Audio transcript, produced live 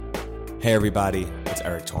Hey everybody, it's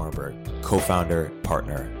Eric Torenberg, co-founder,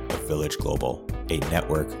 partner of Village Global, a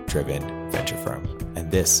network-driven venture firm.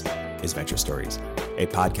 And this is Venture Stories, a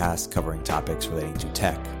podcast covering topics relating to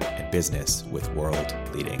tech and business with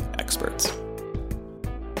world-leading experts.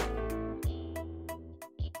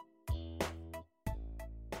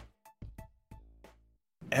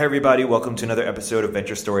 Hey everybody, welcome to another episode of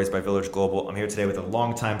Venture Stories by Village Global. I'm here today with a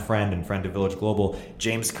longtime friend and friend of Village Global,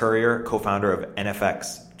 James Currier, co-founder of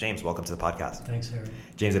NFX. James, welcome to the podcast. Thanks, Harry.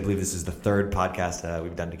 James, I believe this is the third podcast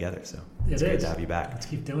we've done together, so it's great to have you back. Let's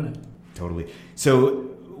keep doing it. Totally. So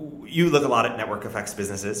you look a lot at network effects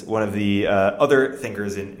businesses. One of the other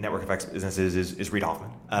thinkers in network effects businesses is Reid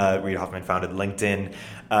Hoffman. Reid Hoffman founded LinkedIn,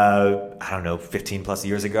 15 plus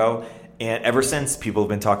years ago. And ever since, people have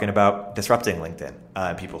been talking about disrupting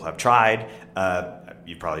LinkedIn. People have tried.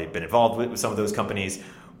 You've probably been involved with some of those companies.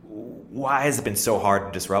 Why has it been so hard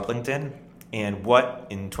to disrupt LinkedIn? And what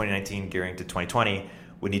in 2019, gearing to 2020,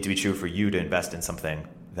 would need to be true for you to invest in something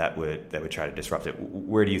that would try to disrupt it?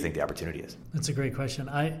 Where do you think the opportunity is? That's a great question.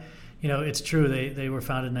 It's true. They were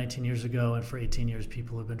founded 19 years ago, and for 18 years,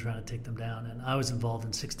 people have been trying to take them down. And I was involved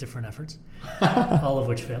in 6 different efforts, all of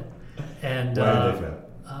which failed. And why did they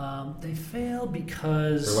fail? They failed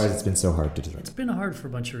because... Or why has it been so hard to disrupt? It's been hard for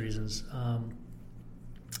a bunch of reasons.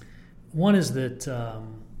 One is that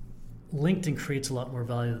LinkedIn creates a lot more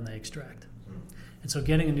value than they extract. And so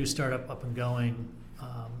getting a new startup up and going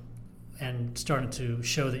and starting to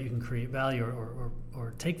show that you can create value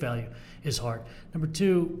or take value is hard. Number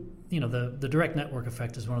 2, the direct network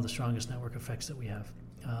effect is one of the strongest network effects that we have.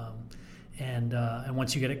 And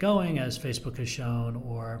once you get it going, as Facebook has shown,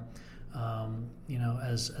 or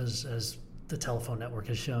as the telephone network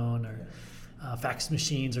has shown, or fax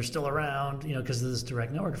machines are still around, because of this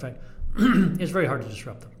direct network effect, it's very hard to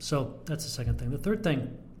disrupt them. So that's the second thing. The third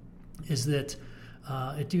thing is that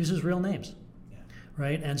it uses real names,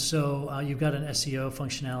 right? And so you've got an SEO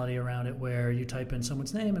functionality around it where you type in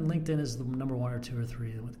someone's name and LinkedIn is the number 1 or 2 or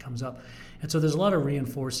 3 that comes up. And so there's a lot of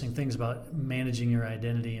reinforcing things about managing your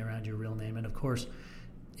identity around your real name. And of course,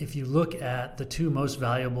 if you look at the 2 most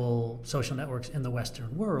valuable social networks in the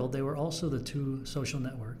Western world, they were also the 2 social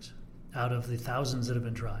networks out of the thousands that have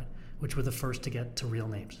been tried, which were the first to get to real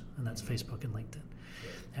names, and that's Facebook and LinkedIn.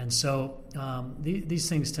 And so these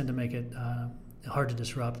things tend to make it hard to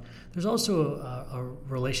disrupt. There's also a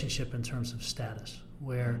relationship in terms of status,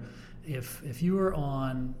 where if you're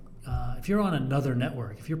on another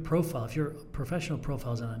network, if your professional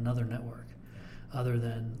profile is on another network other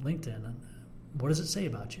than LinkedIn, what does it say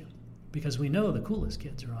about you? Because we know the coolest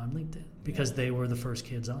kids are on LinkedIn because they were the first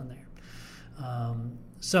kids on there.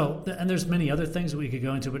 And there's many other things that we could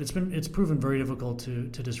go into, but it's proven very difficult to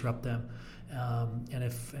disrupt them. And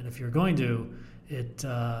if you're going to,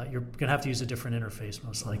 you're going to have to use a different interface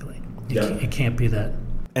most likely. It can't be that.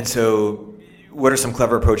 And so, what are some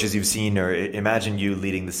clever approaches you've seen, or imagine you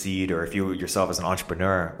leading the seed, or if you yourself as an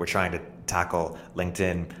entrepreneur were trying to tackle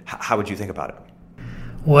LinkedIn, how would you think about it?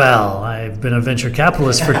 Well, I've been a venture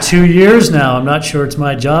capitalist for 2 years now. I'm not sure it's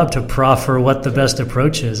my job to proffer what the best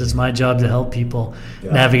approach is. It's my job to help people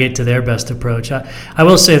navigate to their best approach. I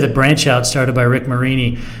will say that Branch Out, started by Rick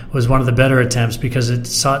Marini, was one of the better attempts because it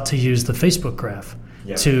sought to use the Facebook graph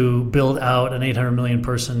to build out an 800 million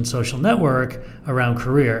person social network around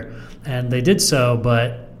career. And they did so,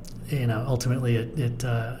 but ultimately it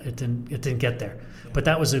didn't get there. But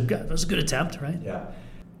that was a good attempt, right? Yeah.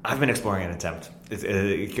 I've been exploring an attempt.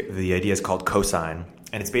 The idea is called Cosign,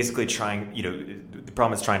 and it's basically trying, the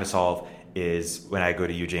problem it's trying to solve is when I go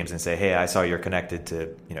to you, James, and say, hey, I saw you're connected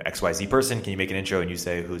to, XYZ person. Can you make an intro? And you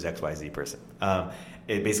say, who's XYZ person?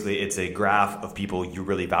 It's a graph of people you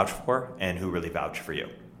really vouch for and who really vouch for you.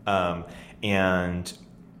 And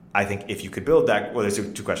I think if you could build that, well, there's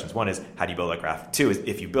 2 questions. One is, how do you build that graph? 2 is,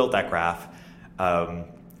 if you build that graph, how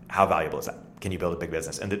valuable is that? Can you build a big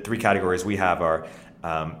business? And the 3 categories we have are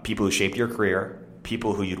people who shaped your career,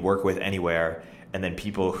 people who you'd work with anywhere, and then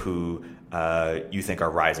people who you think are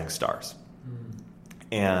rising stars.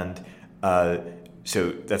 And so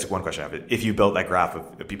that's one question I have. If you built that graph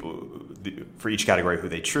of people for each category who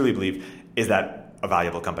they truly believe, is that a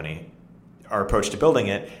valuable company? Our approach to building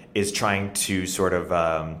it is trying to sort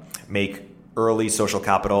of make early social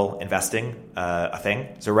capital investing a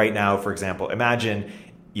thing. So right now, for example, imagine,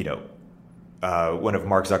 one of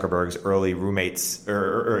Mark Zuckerberg's early roommates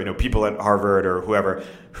or people at Harvard or whoever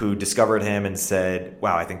who discovered him and said,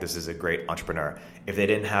 wow, I think this is a great entrepreneur. If they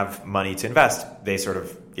didn't have money to invest, they sort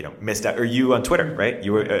of missed out. Or you on Twitter, right?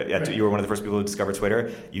 You were you were one of the first people who discovered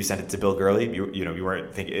Twitter. You sent it to Bill Gurley. You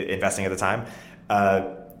weren't investing at the time.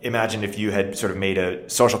 Imagine if you had sort of made a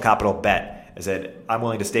social capital bet and said, I'm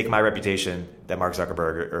willing to stake my reputation that Mark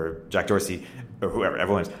Zuckerberg or Jack Dorsey or whoever,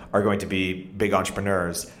 everyone is, are going to be big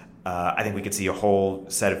entrepreneurs. I think we could see a whole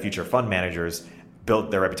set of future fund managers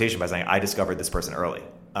build their reputation by saying, I discovered this person early.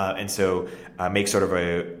 And so make sort of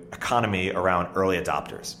a economy around early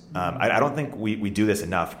adopters. I don't think we do this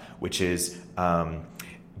enough, which is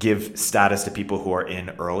give status to people who are in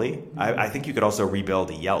early. I think you could also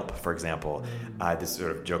rebuild Yelp, for example. This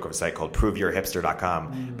sort of joke of a site called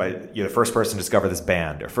proveyourhipster.com. But you're the first person to discover this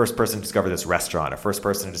band, or first person to discover this restaurant, or first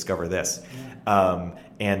person to discover this.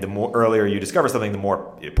 And the more earlier you discover something, the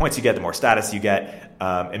more points you get, the more status you get,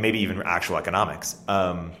 and maybe even actual economics.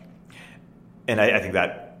 And I think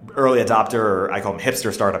that early adopter, or I call them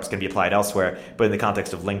hipster startups, can be applied elsewhere. But in the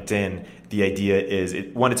context of LinkedIn, the idea is,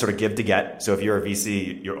 one, it's sort of give to get. So if you're a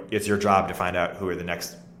VC, it's your job to find out who are the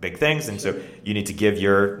next big things. And so you need to give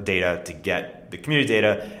your data to get the community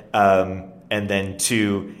data. And then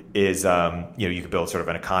two is, you could build sort of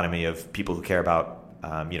an economy of people who care about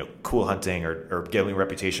cool hunting or getting a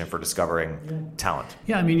reputation for discovering talent.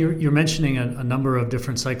 Yeah, I mean, you're mentioning a number of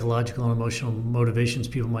different psychological and emotional motivations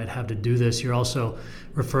people might have to do this. You're also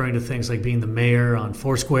referring to things like being the mayor on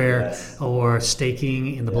Foursquare, or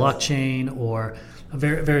staking in the blockchain, or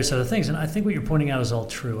various other things. And I think what you're pointing out is all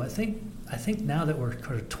true. I think now that we're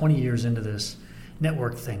kind of 20 years into this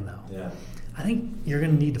network thing, though, I think you're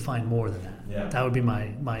going to need to find more than that. Yeah. That would be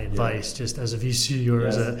my advice, just as a VC or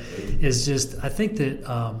I think that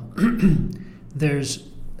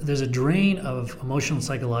there's a drain of emotional and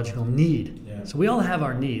psychological need. Yeah. So we all have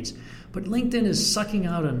our needs, but LinkedIn is sucking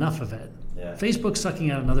out enough of it. Yeah. Facebook's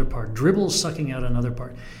sucking out another part. Dribble's sucking out another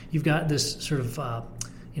part. You've got this sort of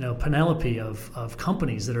panoply of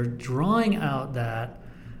companies that are drawing out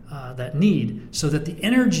that need, so that the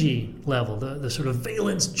energy level, the sort of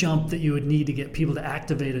valence jump that you would need to get people to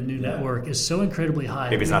activate a new network is so incredibly high.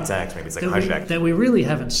 Maybe it's not 10x, maybe it's like 100x. That we really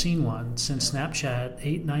haven't seen one since Snapchat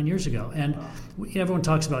 8-9 years ago. And everyone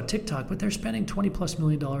talks about TikTok, but they're spending $20+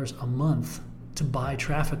 million a month to buy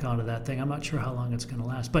traffic onto that thing. I'm not sure how long it's going to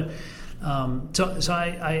last. But so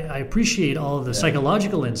I appreciate all of the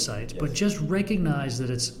psychological insights, but just recognize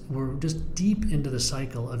that we're just deep into the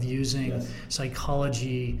cycle of using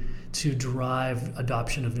psychology to drive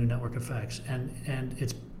adoption of new network effects. And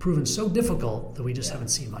it's proven so difficult that we just haven't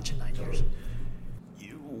seen much in 9 years.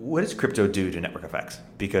 What does crypto do to network effects?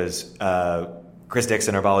 Because Chris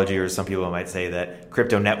Dixon, Herbology, or some people might say that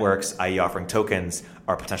crypto networks, i.e. offering tokens,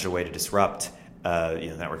 are a potential way to disrupt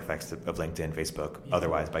network effects of LinkedIn, Facebook,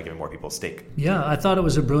 otherwise, by giving more people stake. Yeah, I thought it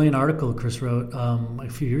was a brilliant article Chris wrote a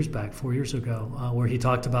few years back, 4 years ago, where he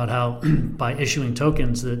talked about how by issuing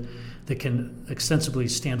tokens that can extensively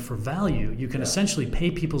stand for value, you can essentially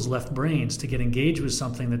pay people's left brains to get engaged with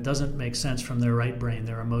something that doesn't make sense from their right brain,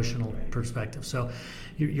 their emotional perspective. So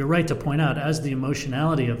you're right to point out, as the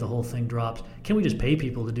emotionality of the whole thing drops, can we just pay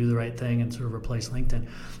people to do the right thing and sort of replace LinkedIn?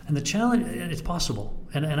 And the challenge, it's possible.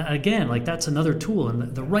 And again, like, that's another tool.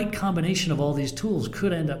 And the right combination of all these tools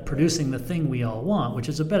could end up producing the thing we all want, which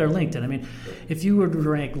is a better LinkedIn. I mean, if you were to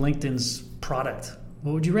rank LinkedIn's product,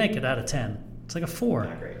 what would you rank it out of 10? It's like a 4.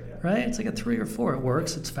 Not great, right? It's like a 3 or 4. It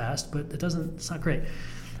works, it's fast, but it's not great.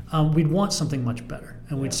 We'd want something much better,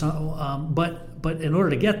 and but in order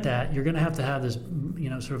to get that, you're going to have this,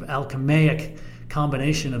 sort of alchemaic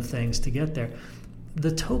combination of things to get there.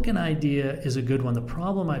 The token idea is a good one. The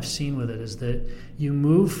problem I've seen with it is that you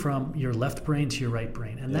move from your left brain to your right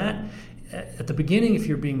brain, and that at the beginning, if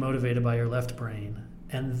you're being motivated by your left brain,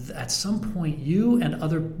 and at some point, you and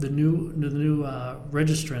the new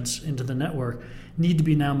registrants into the network need to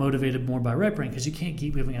be now motivated more by right brain, because you can't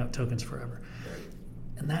keep giving out tokens forever.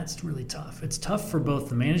 And that's really tough. It's tough for both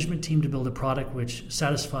the management team to build a product which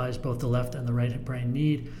satisfies both the left and the right brain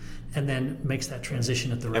need, and then makes that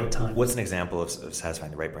transition at the right time. What's an example of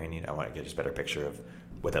satisfying the right brain need? I want to get just a better picture of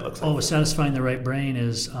what that looks like. Satisfying the right brain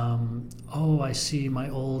is, I see my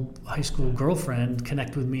old high school girlfriend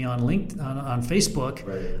connect with me on on Facebook.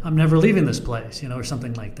 Right. I'm never leaving this place, or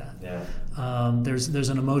something like that. Yeah. There's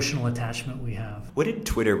an emotional attachment we have. What did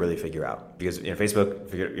Twitter really figure out? Because Facebook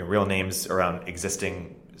figured real names around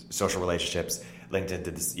existing social relationships. LinkedIn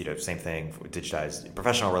did this, same thing, digitized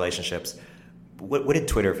professional relationships. What did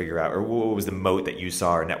Twitter figure out, or what was the moat that you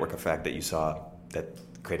saw, or network effect that you saw that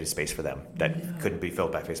created space for them that couldn't be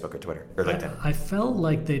filled by Facebook or Twitter or LinkedIn? I felt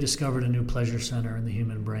like they discovered a new pleasure center in the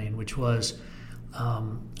human brain, which was,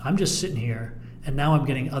 I'm just sitting here and now I'm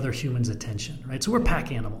getting other humans' attention, right? So we're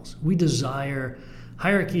pack animals. We desire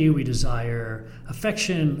hierarchy, we desire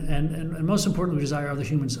affection, and most importantly, we desire other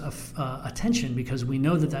humans' attention, because we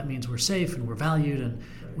know that means we're safe and we're valued and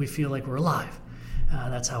we feel like we're alive.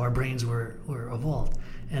 That's how our brains were evolved.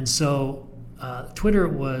 And so Twitter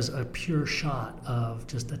was a pure shot of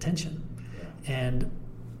just attention. And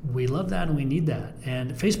we love that and we need that.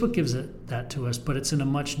 And Facebook gives that to us, but it's in a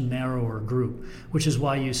much narrower group, which is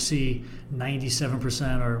why you see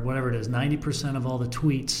 97% or whatever it is, 90% of all the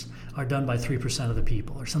tweets are done by 3% of the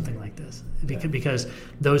people or something like this. Because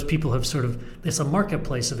those people have it's a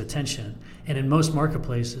marketplace of attention. And in most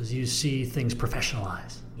marketplaces, you see things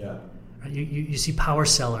professionalized. Yeah. Right? You see power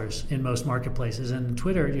sellers in most marketplaces. And in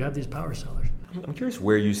Twitter, you have these power sellers. I'm curious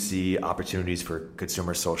where you see opportunities for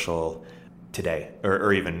consumer social today,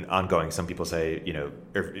 or even ongoing. Some people say,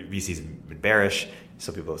 VC's been bearish.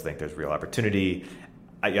 Some people think there's real opportunity.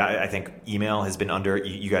 I think email has been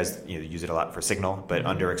you guys use it a lot for Signal, but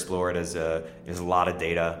underexplored as there's a lot of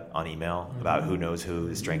data on email about who knows who,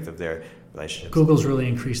 the strength of their relationships. Google's really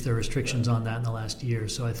increased their restrictions on that in the last year,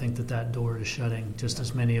 so I think that door is shutting just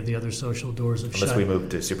as many of the other social doors have shut. Unless we move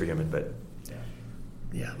to Superhuman, but...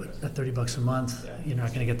 Yeah, but at $30 a month, you're not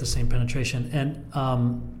going to get the same penetration. And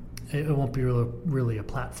it won't be really a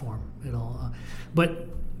platform. But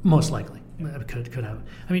most likely it could have.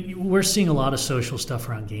 I mean, we're seeing a lot of social stuff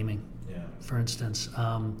around gaming. For instance,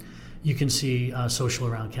 you can see social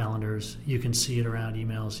around calendars. You can see it around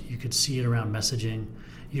emails. You could see it around messaging.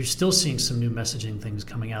 You're still seeing some new messaging things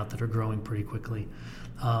coming out that are growing pretty quickly.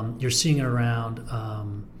 You're seeing it around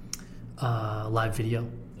live video.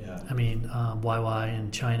 I mean, YY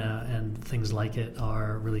in China and things like it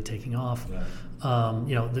are really taking off.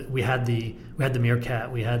 We had the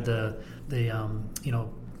Meerkat, we had the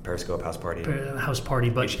Periscope House Party,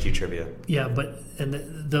 but HQ Trivia. Yeah,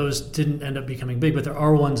 those didn't end up becoming big, but there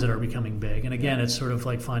are ones that are becoming big. And again, it's sort of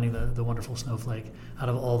like finding the wonderful snowflake out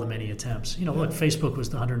of all the many attempts. Look, Facebook was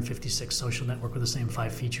the 156th social network with the same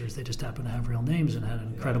 5 features. They just happened to have real names and had an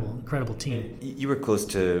incredible team. You were close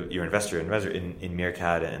to your investor in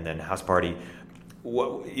Meerkat and then House Party.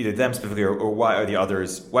 What, either them specifically or why are the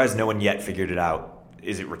others? Why has no one yet figured it out?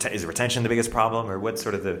 Is retention the biggest problem, or what's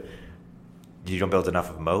sort of you don't build enough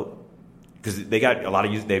of a moat? Because they got a lot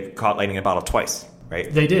of they've caught lightning in a bottle twice,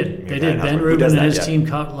 right? They did. Ben Rubin and his team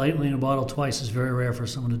caught lightning in a bottle twice. It's very rare for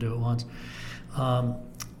someone to do it once.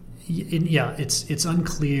 It's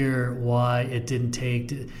unclear why it didn't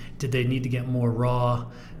take. Did they need to get more raw?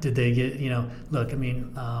 Did they get, look, I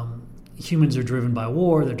mean, humans are driven by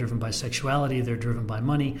war, they're driven by sexuality, they're driven by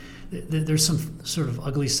money. There's some sort of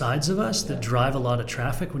ugly sides of us that drive a lot of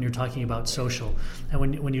traffic when you're talking about social. And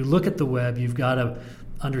when you look at the web, you've got to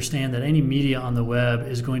understand that any media on the web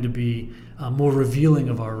is going to be more revealing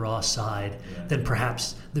of our raw side than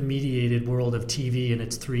perhaps the mediated world of TV and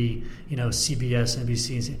its 3, CBS,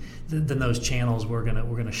 NBC, than those channels we're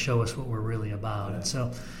gonna show us what we're really about. And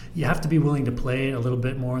so you have to be willing to play a little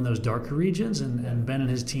bit more in those darker regions, and Ben and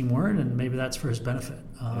his team weren't, and maybe that's for his benefit.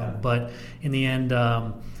 But in the end,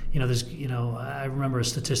 I remember a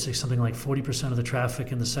statistic, something like 40% of the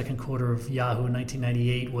traffic in the second quarter of Yahoo in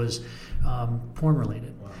 1998 was porn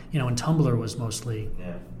related. Wow. And Tumblr was mostly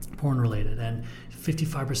porn related, and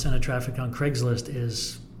 55% of traffic on Craigslist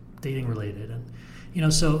is dating related. And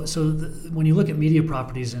when you look at media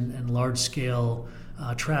properties and large scale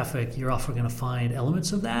traffic, you're often going to find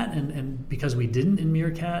elements of that, and because we didn't in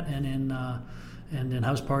Meerkat and in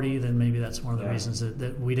House Party, then maybe that's one of the reasons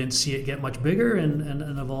that we didn't see it get much bigger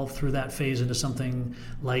and evolve through that phase into something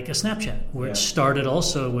like a Snapchat, which started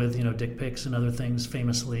also with dick pics and other things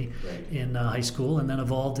famously in high school, and then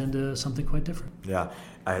evolved into something quite different. Yeah,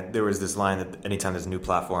 there was this line that anytime there's a new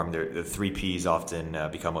platform, the 3 Ps often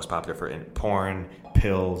become most popular for porn,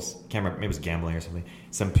 pills, maybe it was gambling or something,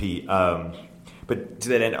 some P. But to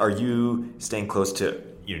that end, are you staying close to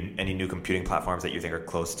any new computing platforms that you think are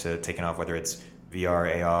close to taking off, whether it's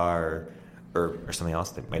VR, AR, or something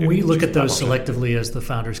else? We look at those selectively as the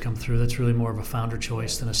founders come through. That's really more of a founder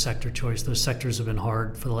choice than a sector choice. Those sectors have been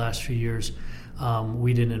hard for the last few years.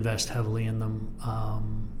 We didn't invest heavily in them.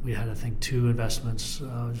 We had, I think, 2 investments,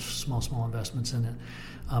 just small investments in it.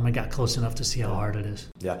 And got close enough to see how hard it is.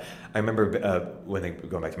 Yeah. I remember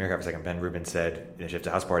going back to Meerkat for a second, Ben Rubin said in a shift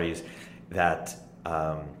to House Parties that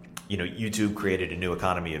YouTube created a new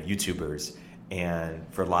economy of YouTubers, and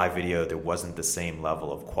for live video there wasn't the same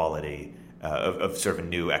level of quality of sort of a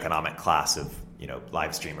new economic class of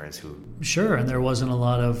live streamers who. Sure, and there wasn't a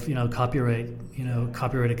lot of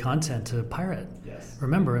copyrighted content to pirate. Yes.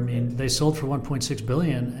 Remember, I mean, they sold for $1.6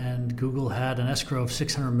 billion, and Google had an escrow of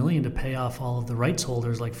 $600 million to pay off all of the rights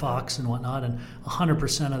holders like Fox and whatnot, and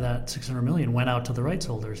 100% of that $600 million went out to the rights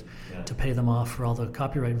holders to pay them off for all the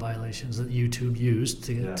copyright violations that YouTube used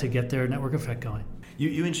to get their network effect going.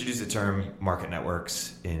 You introduced the term market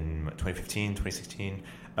networks in 2015, 2016,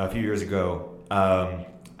 a few years ago.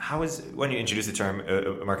 How is, when you introduce the term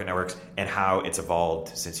market networks, and how it's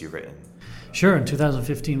evolved since you've written? Sure. In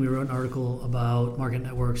 2015, we wrote an article about market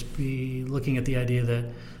networks, looking at the idea that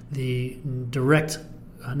the direct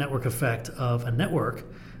network effect of a network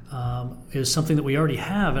is something that we already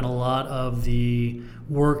have in a lot of the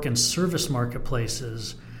work and service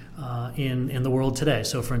marketplaces in the world today.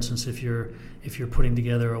 So, for instance, if you're putting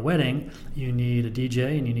together a wedding, you need a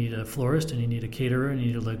DJ, and you need a florist, and you need a caterer, and you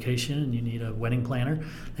need a location, and you need a wedding planner.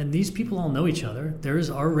 And these people all know each other. There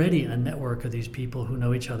is already a network of these people who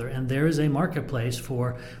know each other, and there is a marketplace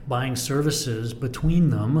for buying services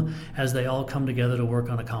between them as they all come together to work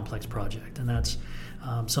on a complex project. And that's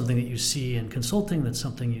something that you see in consulting. That's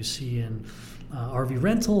something you see in RV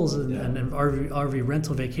rentals and RV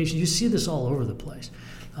rental vacations. You see this all over the place.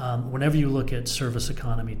 Whenever you look at service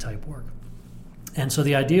economy type work. And so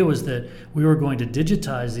the idea was that we were going to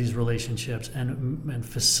digitize these relationships and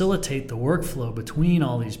facilitate the workflow between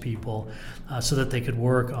all these people so that they could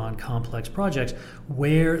work on complex projects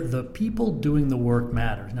where the people doing the work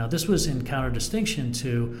matter. Now, this was in counter-distinction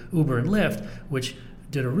to Uber and Lyft, which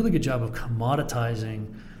did a really good job of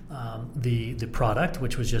commoditizing the product,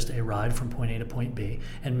 which was just a ride from point A to point B.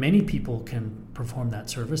 And many people can perform that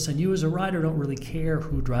service. And you as a rider don't really care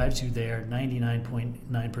who drives you there.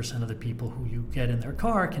 99.9% of the people who you get in their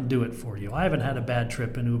car can do it for you. I haven't had a bad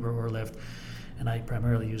trip in Uber or Lyft, and I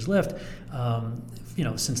primarily use Lyft,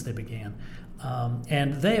 since they began.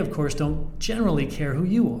 And they, of course, don't generally care who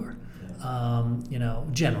you are.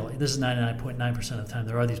 Generally, this is 99.9% of the time.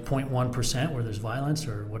 There are these 0.1% where there's violence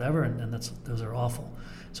or whatever, and those are awful.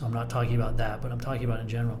 So I'm not talking about that, but I'm talking about in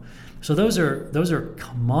general. So those are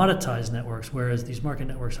commoditized networks, whereas these market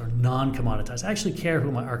networks are non-commoditized. I actually care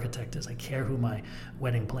who my architect is. I care who my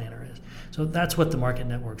wedding planner is. So that's what the market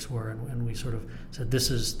networks were, and we sort of said this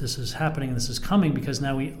is happening, this is coming, because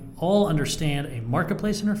now we all understand a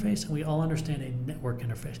marketplace interface and we all understand a network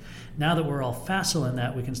interface. Now that we're all facile in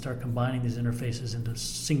that, we can start combining these interfaces into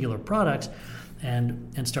singular products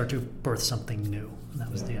and start to birth something new. And that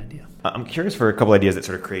was the idea. I'm curious for a couple ideas that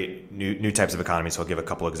sort of create new types of economies. So I'll give a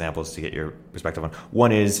couple examples to get your perspective on.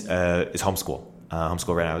 One is homeschool.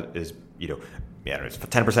 Homeschool right now is it's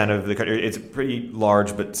 10% of the country. It's pretty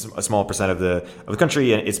large, but a small percent of the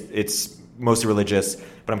country, and it's mostly religious.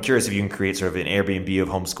 But I'm curious if you can create sort of an Airbnb of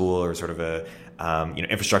homeschool, or sort of a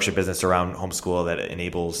infrastructure business around homeschool that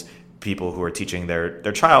enables people who are teaching their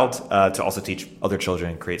child to also teach other children,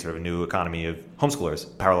 and create sort of a new economy of homeschoolers,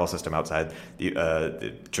 parallel system outside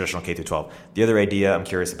the traditional K through 12. The other idea I'm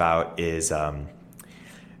curious about is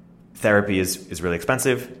therapy is really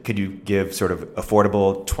expensive. Could you give sort of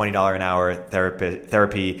affordable $20 an hour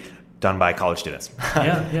therapy done by college students?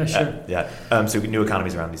 Yeah, sure. So new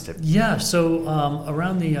economies around these tips. Yeah, so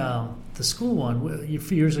around the school one, a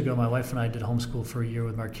few years ago, my wife and I did homeschool for a year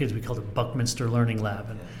with our kids. We called it Buckminster Learning Lab.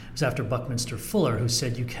 And it was after Buckminster Fuller, who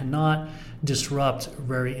said you cannot disrupt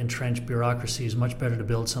very entrenched bureaucracies. Much better to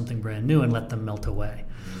build something brand new and let them melt away.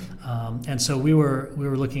 And so we were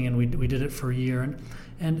looking, and we did it for a year.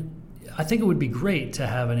 And I think it would be great to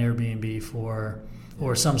have an Airbnb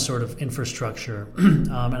or some sort of infrastructure.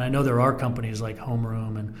 And I know there are companies like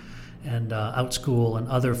Homeroom and OutSchool and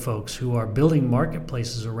other folks who are building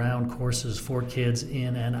marketplaces around courses for kids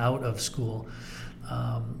in and out of school.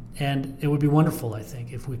 And it would be wonderful, I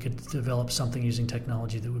think, if we could develop something using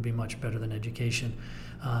technology that would be much better than education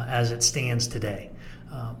as it stands today.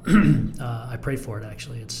 I pray for it,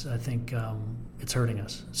 actually. I think it's hurting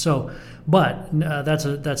us. So, but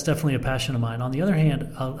that's definitely a passion of mine. On the other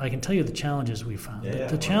hand, I can tell you the challenges we found.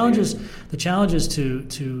 The challenges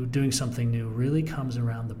to doing something new really comes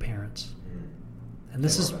around the parents, and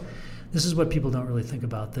this is what people don't really think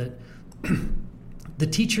about. That the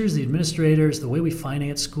teachers, the administrators, the way we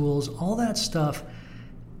finance schools, all that stuff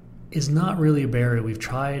is not really a barrier. We've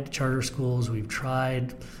tried charter schools, we've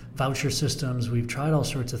tried voucher systems, we've tried all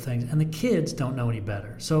sorts of things, and the kids don't know any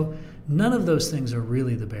better. So none of those things are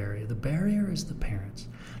really the barrier. The barrier is the parents.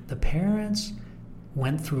 The parents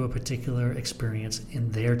went through a particular experience in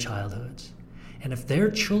their childhoods. And if their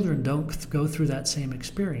children don't go through that same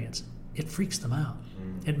experience, it freaks them out.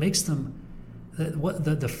 It makes them,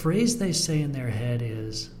 the phrase they say in their head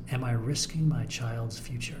is, am I risking my child's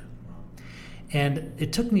future? And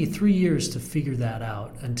it took me 3 years to figure that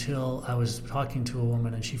out, until I was talking to a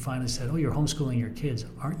woman and she finally said, oh, you're homeschooling your kids.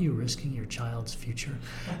 Aren't you risking your child's future?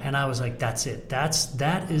 And I was like, that's it.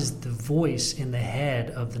 That is the voice in the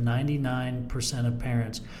head of the 99% of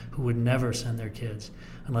parents who would never send their kids,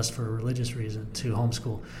 unless for a religious reason, to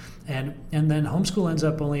homeschool. And then homeschool ends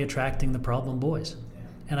up only attracting the problem boys.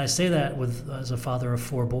 And I say that as a father of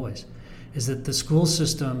 4 boys. is that the school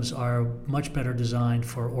systems are much better designed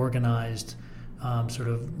for organized, sort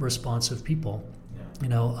of responsive people,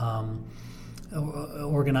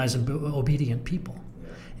 organized and obedient people.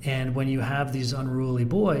 And when you have these unruly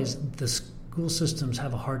boys, the school systems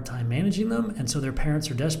have a hard time managing them, and so their parents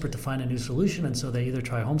are desperate to find a new solution, and so they either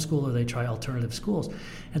try homeschool or they try alternative schools.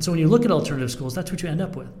 And so when you look at alternative schools, that's what you end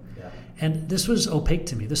up with. And this was opaque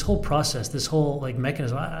to me. This whole process, this whole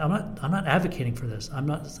mechanism. I'm not advocating for this.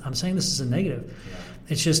 I'm saying this is a negative.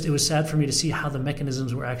 It's just, it was sad for me to see how the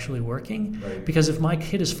mechanisms were actually working. Right. Because if my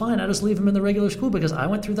kid is fine, I just leave him in the regular school because I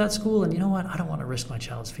went through that school, and you know what? I don't want to risk my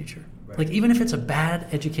child's future. Right. Like, even if it's a bad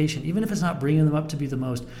education, even if it's not bringing them up to be the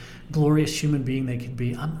most glorious human being they could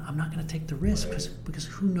be, I'm not going to take the risk because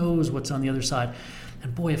who knows what's on the other side.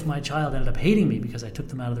 And boy, if my child ended up hating me because I took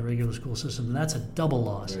them out of the regular school system, then that's a double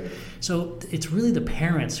loss. Right. So it's really the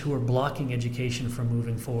parents who are blocking education from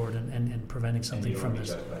moving forward and preventing something from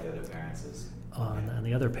this. By the other parents And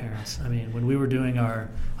the other parents. I mean, when we were doing our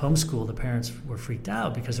homeschool, the parents were freaked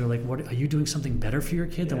out because they're like, "What are you doing something better for your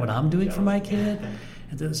kid than what I'm doing for my kid?"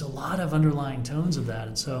 And there's a lot of underlying tones of that,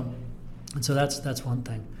 and so that's one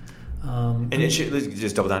thing. Let's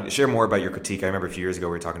just double down. Share more about your critique. I remember a few years ago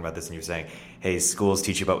we were talking about this, and you were saying, "Hey, schools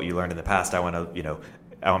teach you about what you learned in the past. I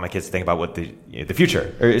want my kids to think about what the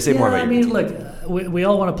future." Or say more about. Look, we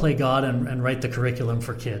all want to play God and write the curriculum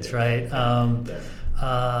for kids, right?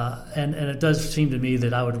 And it does seem to me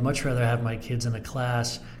that I would much rather have my kids in a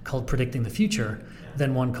class called Predicting the Future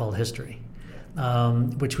than one called History.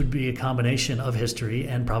 Which would be a combination of history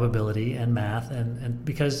and probability and math, and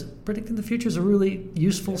because predicting the future is a really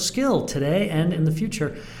useful skill today and in the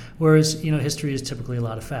future, whereas history is typically a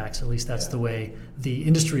lot of facts. At least that's the way the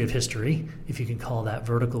industry of history, if you can call that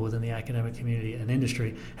vertical within the academic community, an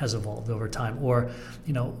industry, has evolved over time. Or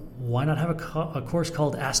why not have a course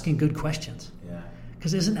called Asking Good Questions?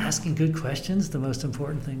 Because isn't asking good questions the most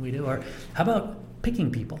important thing we do? Or how about picking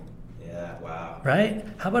people? Wow. Right?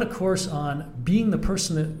 How about a course on being the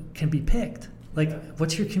person that can be picked? Like,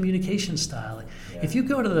 what's your communication style? If you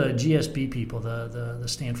go to the GSB people, the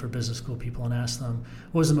Stanford Business School people, and ask them,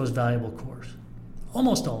 what was the most valuable course?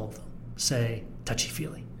 Almost all of them say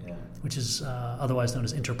touchy-feely, which is otherwise known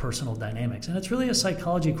as interpersonal dynamics. And it's really a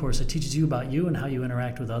psychology course that teaches you about you and how you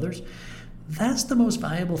interact with others. That's the most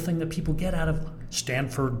valuable thing that people get out of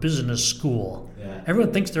Stanford Business School.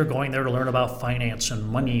 Everyone thinks they're going there to learn about finance and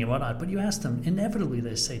money and whatnot, but you ask them, inevitably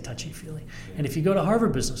they say touchy-feely. And if you go to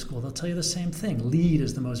Harvard Business School, they'll tell you the same thing. LEAD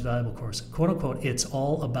is the most valuable course. Quote unquote, it's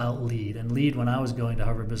all about LEAD. And LEAD, when I was going to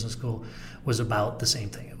Harvard Business School, was about the same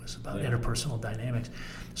thing. It was about interpersonal dynamics.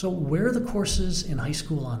 So where are the courses in high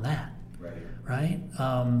school on that? Right?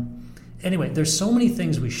 Anyway, there's so many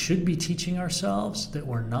things we should be teaching ourselves that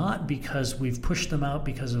we're not, because we've pushed them out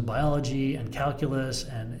because of biology and calculus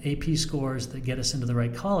and AP scores that get us into the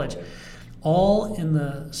right college, all in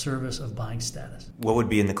the service of buying status. What would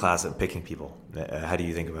be in the class of picking people? How do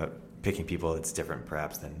you think about picking people that's different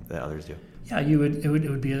perhaps than others do? Yeah, it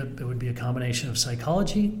would be a combination of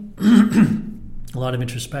psychology, a lot of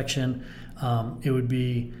introspection. It would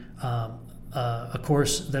be a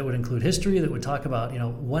course that would include history, that would talk about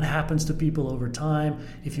what happens to people over time.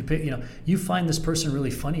 If you pick, you find this person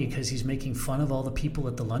really funny because he's making fun of all the people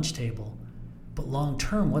at the lunch table, but long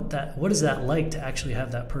term, what is that like to actually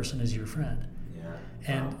have that person as your friend?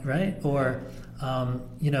 And right, or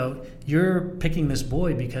you're picking this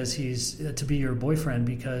boy because he's to be your boyfriend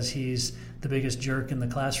because he's the biggest jerk in the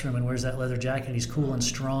classroom and wears that leather jacket. He's cool and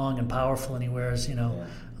strong and powerful, and he wears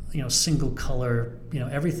single color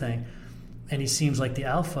everything. And he seems like the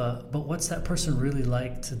alpha, but what's that person really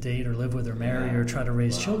like to date or live with or marry or try to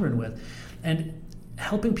raise children with? And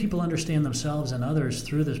helping people understand themselves and others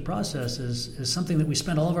through this process is something that we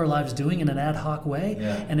spend all of our lives doing in an ad hoc way.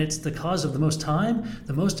 And it's the cause of the most time,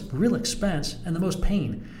 the most real expense, and the most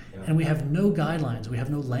pain. And we have no guidelines. We have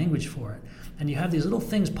no language for it. And you have these little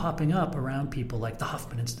things popping up around people like the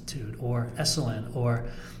Hoffman Institute or Esalen or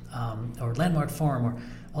Landmark Forum, or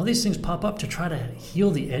all these things pop up to try to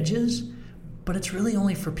heal the edges. But it's really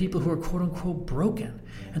only for people who are quote unquote broken.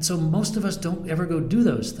 And so most of us don't ever go do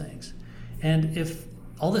those things. And if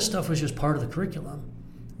all this stuff was just part of the curriculum,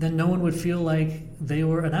 then no one would feel like they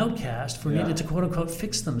were an outcast for needing to quote unquote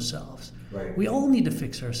fix themselves. We all need to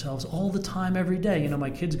fix ourselves all the time, every day.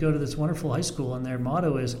 My kids go to this wonderful high school and their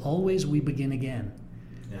motto is always we begin again.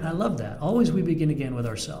 And I love that. Always we begin again with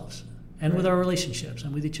ourselves and with our relationships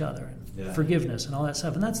and with each other. Forgiveness and all that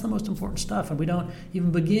stuff. And that's the most important stuff. And we don't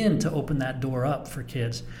even begin to open that door up for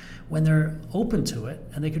kids when they're open to it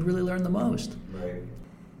and they could really learn the most.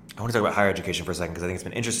 I want to talk about higher education for a second, because I think it's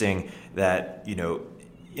been interesting that,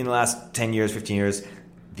 in the last 10 years, 15 years,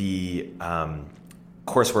 the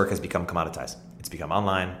coursework has become commoditized. It's become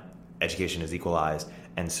online. Education is equalized.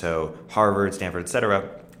 And so Harvard, Stanford, et cetera,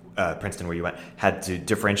 Princeton, where you went, had to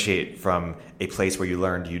differentiate from a place where you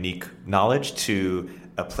learned unique knowledge to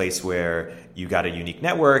a place where you got a unique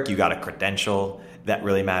network, you got a credential that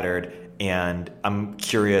really mattered. And I'm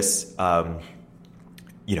curious, if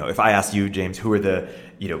I asked you, James, who are the,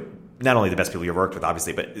 not only the best people you've worked with,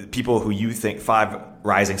 obviously, but people who you think, 5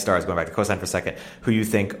 rising stars, going back to Cosign for a second, who you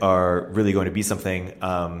think are really going to be something,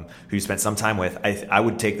 who you spent some time with, I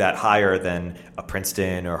would take that higher than a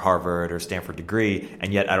Princeton or Harvard or Stanford degree,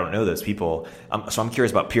 and yet I don't know those people. So I'm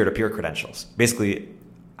curious about peer-to-peer credentials. Basically,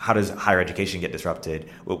 how does higher education get disrupted?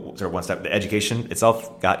 Sort of one step, the education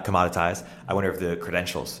itself got commoditized. I wonder if the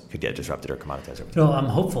credentials could get disrupted or commoditized over time. No, I'm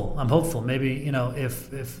hopeful. Maybe,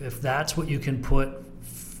 if that's what you can put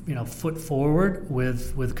foot forward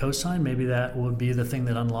with Cosign, maybe that would be the thing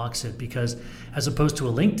that unlocks it, because as opposed to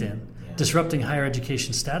a LinkedIn, disrupting higher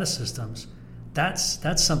education status systems,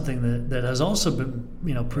 that's something that has also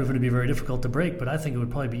been proven to be very difficult to break, but I think it would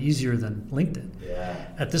probably be easier than LinkedIn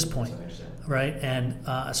at this point. Right. And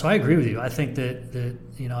so I agree with you. I think that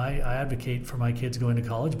I advocate for my kids going to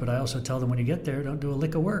college, but I also tell them when you get there, don't do a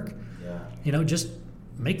lick of work. Just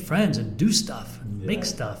make friends and do stuff and make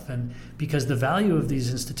stuff. And because the value of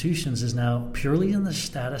these institutions is now purely in the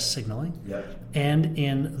status signaling and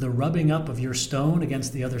in the rubbing up of your stone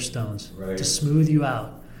against the other stones to smooth you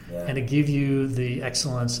out. And to give you the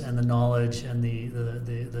excellence and the knowledge and the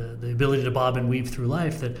ability to bob and weave through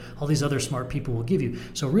life that all these other smart people will give you.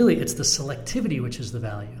 So really, it's the selectivity which is the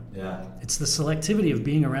value. It's the selectivity of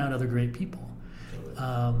being around other great people.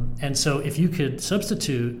 And so if you could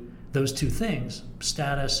substitute those two things,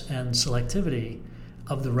 status and selectivity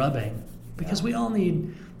of the rubbing, because we all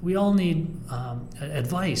need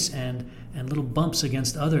advice and little bumps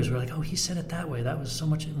against others. We're like, oh, he said it that way. That was so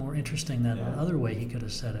much more interesting than the other way he could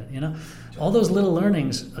have said it. All those little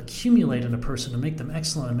learnings accumulate in a person to make them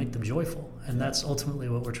excellent and make them joyful. And that's ultimately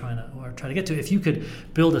what we're trying to get to. If you could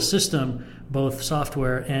build a system, both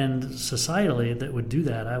software and societally, that would do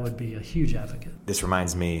that, I would be a huge advocate. This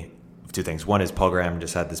reminds me of 2 things. One is Paul Graham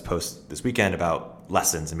just had this post this weekend about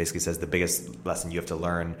lessons, and basically says the biggest lesson you have to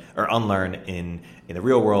learn or unlearn in the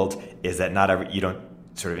real world is that you don't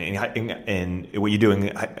sort of in what you do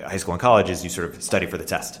in high school and college is you sort of study for the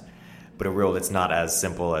test, but in real world it's not as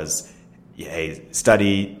simple as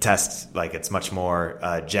study, test. Like it's much more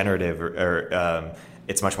generative, or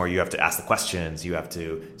it's much more you have to ask the questions, you have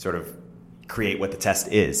to sort of create what the test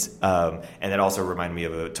is. And that also reminded me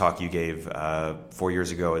of a talk you gave 4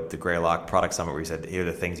 years ago at the Greylock Product Summit, where you said here are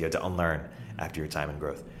the things you had to unlearn after your time in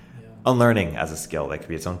growth. Unlearning as a skill, that could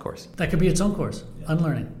be its own course.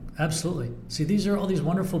 Unlearning. Absolutely. See, these are all these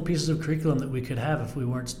wonderful pieces of curriculum that we could have if we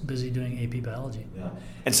weren't busy doing AP biology.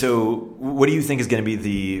 And so what do you think is going to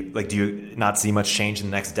be do you not see much change in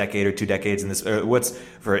the next decade or 2 decades in this? Or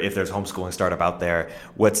if there's homeschooling startup out there,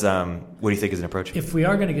 what do you think is an approach? If we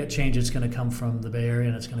are going to get change, it's going to come from the Bay Area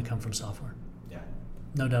and it's going to come from software.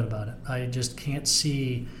 No doubt about it. I just can't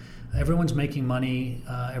see. Everyone's making money.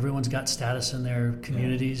 Everyone's got status in their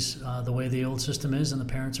communities the way the old system is, and the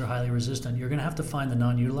parents are highly resistant. You're going to have to find the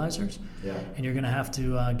non-utilizers, and you're going to have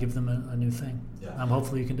to give them a new thing.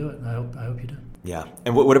 Hopefully you can do it. I hope you do. Yeah.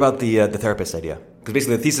 And what about the therapist idea? Because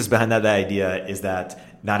basically the thesis behind that idea is that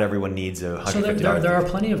not everyone needs a $150. So there are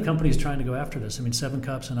plenty of companies trying to go after this. I mean, 7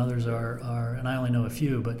 Cups and others are, and I only know a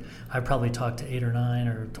few, but I've probably talked to 8 or 9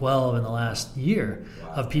 or 12 in the last year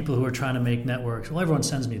of people who are trying to make networks. Well, everyone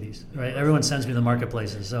sends me these, right? Everyone sends me the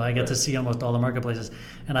marketplaces, so I get to see almost all the marketplaces,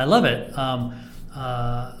 and I love it.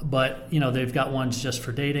 But they've got ones just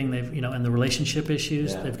for dating. They've and the relationship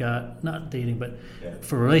issues. They've got not dating, but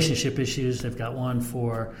for relationship issues. They've got one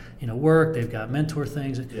for work. They've got mentor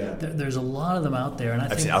things. There's a lot of them out there, and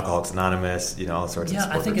I've seen Alcoholics Anonymous. All sorts of.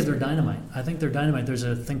 I think they're dynamite. There's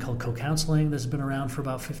a thing called co-counseling that's been around for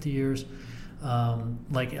about 50 years.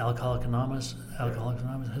 Like Alcoholics Anonymous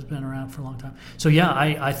has been around for a long time. So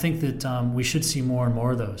I think that we should see more and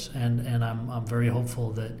more of those, and I'm very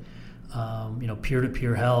hopeful that.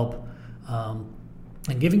 Peer-to-peer help,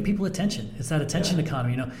 and giving people attention. It's that attention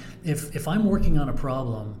economy. If I'm working on a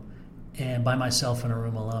problem and by myself in a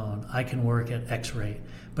room alone, I can work at X rate.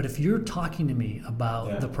 But if you're talking to me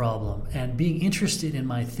about the problem and being interested in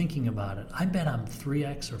my thinking about it, I bet I'm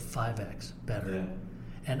 3X or 5X better.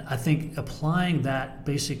 And I think applying that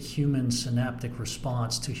basic human synaptic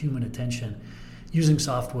response to human attention using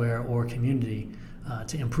software or community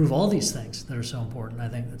to improve all these things that are so important. I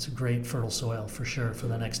think it's a great fertile soil for sure for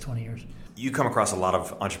the next 20 years. You come across a lot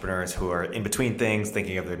of entrepreneurs who are in between things,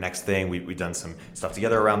 thinking of their next thing. We've done some stuff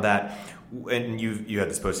together around that. And you had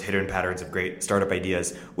this post, Hidden Patterns of Great Startup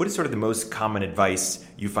Ideas. What is sort of the most common advice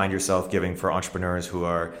you find yourself giving for entrepreneurs who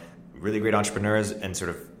are really great entrepreneurs and sort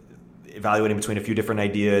of evaluating between a few different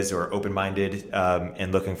ideas or open-minded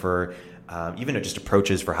and looking for even just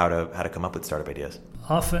approaches for how to come up with startup ideas?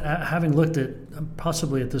 Often, having looked at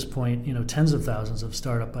possibly at this point, tens of thousands of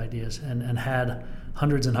startup ideas and had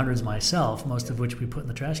hundreds and hundreds myself, most of which we put in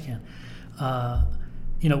the trash can. I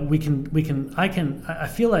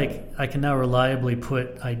feel like I can now reliably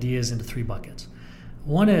put ideas into three buckets.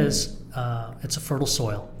 One is it's a fertile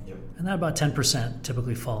soil, and that about 10%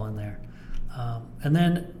 typically fall in there. And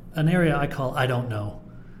then an area I call I don't know.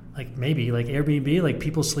 Like maybe, like Airbnb, like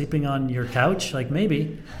people sleeping on your couch, like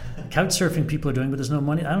maybe. Couch surfing people are doing, but there's no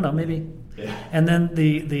money. I don't know, maybe. Yeah. And then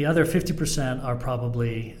the other 50% are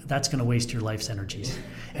probably, that's going to waste your life's energies.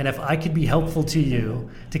 And if I could be helpful to you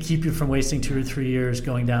to keep you from wasting 2 or 3 years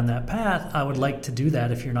going down that path, I would like to do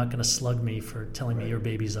that if you're not going to slug me for telling me your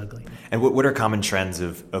baby's ugly. And what are common trends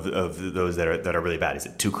of those that are really bad? Is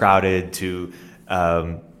it too crowded, too,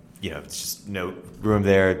 it's just no room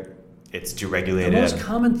there? It's too regulated. The most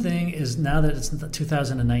common thing is now that it's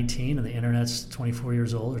 2019 and the internet's 24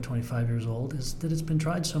 years old or 25 years old is that it's been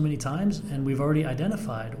tried so many times and we've already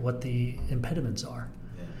identified what the impediments are.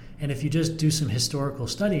 Yeah. And if you just do some historical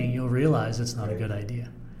studying, you'll realize it's not a good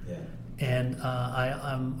idea. Yeah. And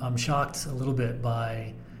I'm shocked a little bit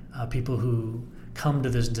by people who come to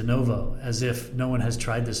this de novo as if no one has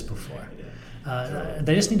tried this before. Yeah.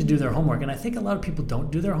 They just need to do their homework. And I think a lot of people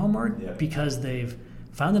don't do their homework because they've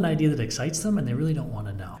found an idea that excites them and they really don't want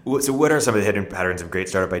to know. So what are some of the hidden patterns of great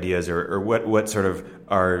startup ideas or what sort of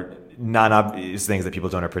are non-obvious things that people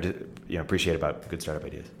don't appreciate about good startup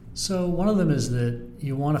ideas? So one of them is that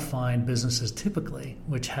you want to find businesses typically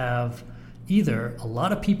which have either a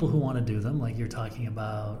lot of people who want to do them, like you're talking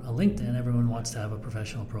about a LinkedIn, everyone wants to have a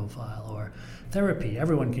professional profile, or therapy.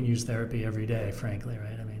 Everyone can use therapy every day, frankly,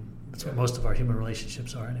 right? I mean, that's what most of our human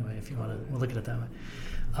relationships are anyway, if you want to look at it that way.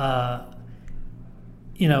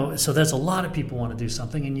 So there's a lot of people want to do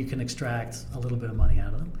something and you can extract a little bit of money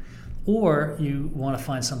out of them. Or you want to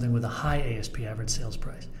find something with a high ASP, average sales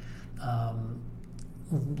price,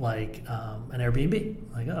 like an Airbnb.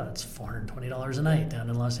 Like, it's $420 a night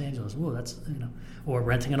down in Los Angeles. Whoa, that's, or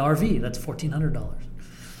renting an RV, that's $1,400.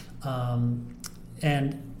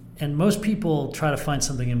 And most people try to find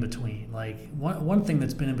something in between. Like one thing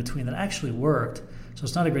that's been in between that actually worked, so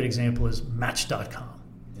it's not a great example, is Match.com.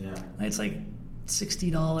 Yeah. It's like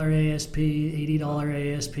 $60 ASP,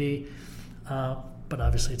 $80 ASP, but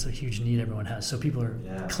obviously it's a huge need everyone has. So people are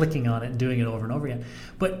clicking on it and doing it over and over again.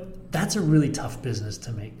 But that's a really tough business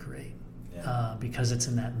to make great because it's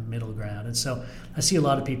in that middle ground. And so I see a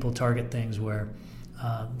lot of people target things where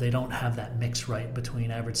they don't have that mix right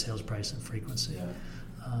between average sales price and frequency. Yeah.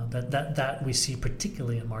 That we see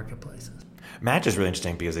particularly in marketplaces. Match is really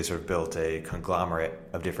interesting because they sort of built a conglomerate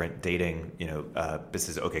of different dating,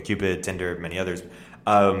 businesses. OkCupid, Tinder, many others.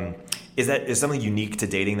 Is something unique to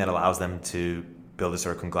dating that allows them to build a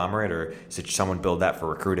sort of conglomerate, or should someone build that for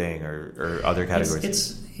recruiting or other categories?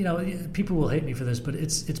 It's people will hate me for this, but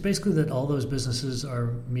it's basically that all those businesses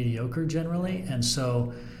are mediocre generally, and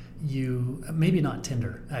so. Maybe not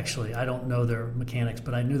Tinder, actually. I don't know their mechanics,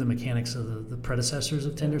 but I knew the mechanics of the predecessors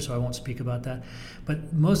of Tinder, so I won't speak about that.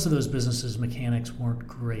 But most of those businesses' mechanics weren't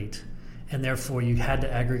great, and therefore you had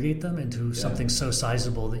to aggregate them into something so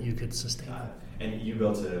sizable that you could sustain them. And you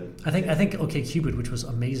built I think OkCupid, which was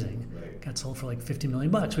amazing, got sold for like $50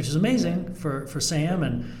 million, which is amazing for Sam,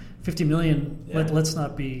 and $50 million. Let's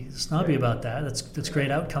not be snobby about that. That's a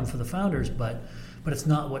great outcome for the founders, but it's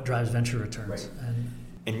not what drives venture returns. Right.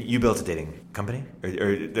 And you built a dating company,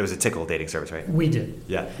 or there was a Tickle dating service, right? We did.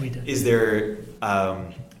 Yeah, we did. Is there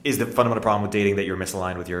is the fundamental problem with dating that you're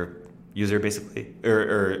misaligned with your user, basically,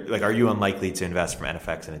 or like, are you unlikely to invest from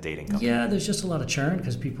NFX in a dating company? Yeah, there's just a lot of churn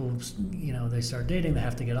because people, they start dating, they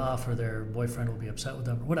have to get off, or their boyfriend will be upset with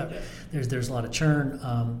them, or whatever. Yeah. There's a lot of churn.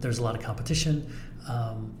 There's a lot of competition.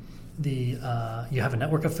 You have a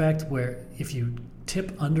network effect where if you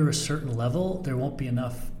tip under a certain level, there won't be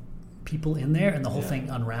enough people in there, and the whole thing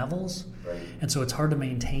unravels. Right. And so it's hard to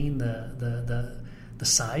maintain the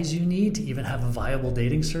size you need to even have a viable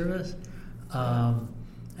dating service. And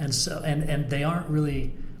they aren't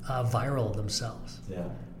really viral themselves. Yeah.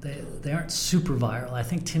 They aren't super viral. I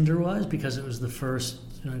think Tinder was, because it was the first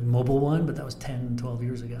mobile one, but that was 10, 12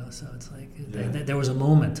 years ago. So it's like there was a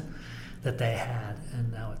moment that they had,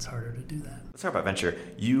 and now it's harder to do that. Let's talk about venture.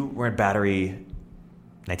 You were in battery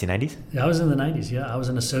 1990s? Yeah, I was in the 90s. Yeah, I was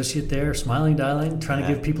an associate there, smiling, dialing, trying to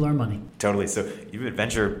give people our money. Totally. So you've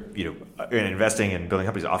been investing and building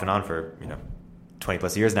companies off and on for 20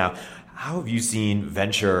 plus years now. How have you seen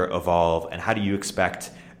venture evolve, and how do you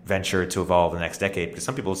expect venture to evolve in the next decade? Because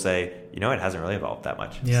some people say, it hasn't really evolved that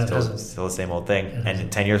much. Yeah, it's still the same old thing. And in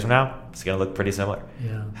 10 years from now, it's going to look pretty similar.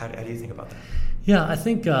 Yeah. How do you think about that? Yeah, I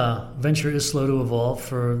think venture is slow to evolve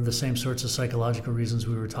for the same sorts of psychological reasons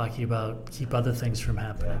we were talking about, keep other things from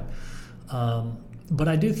happening. Yeah. But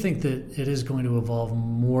I do think that it is going to evolve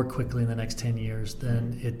more quickly in the next 10 years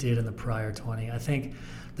than it did in the prior 20. I think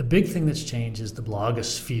the big thing that's changed is the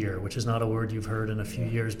blogosphere, which is not a word you've heard in a few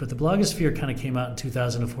years, but the blogosphere kind of came out in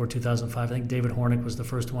 2004, 2005. I think David Hornick was the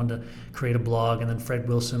first one to create a blog, and then Fred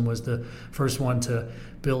Wilson was the first one to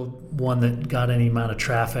build one that got any amount of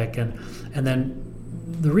traffic. And then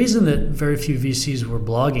the reason that very few VCs were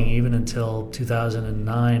blogging even until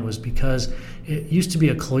 2009 was because it used to be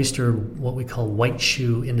a cloister, what we call white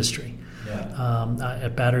shoe industry.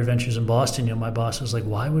 At Battery Ventures in Boston, my boss was like,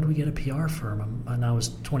 why would we get a PR firm? And I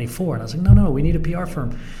was 24, and I was like, no, we need a PR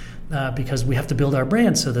firm because we have to build our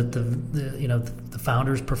brand so that the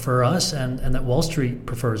founders prefer us and that Wall Street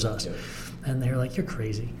prefers us. Yeah. And they were like, you're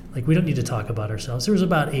crazy. Like, we don't need to talk about ourselves. There was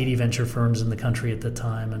about 80 venture firms in the country at the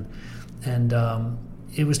time, and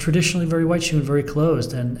it was traditionally very white shoe and very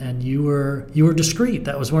closed, and you were discreet.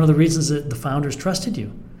 That was one of the reasons that the founders trusted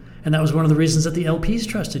you. And that was one of the reasons that the LPs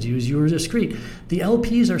trusted you, is you were discreet. The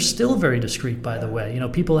LPs are still very discreet, by the way.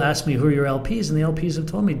 People ask me, who are your LPs? And the LPs have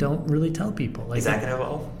told me, don't really tell people. Like, is that going to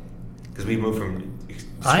evolve? Because we moved from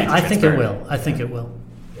I think it will. I think it will.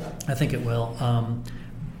 Yeah. I think it will.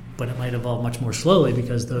 But it might evolve much more slowly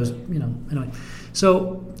because those, anyway.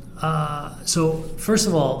 So first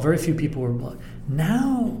of all, very few people were blogging.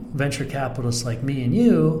 Now, venture capitalists like me and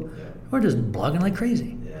you, we're just blogging like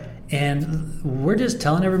crazy. And we're just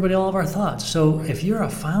telling everybody all of our thoughts. So if you're a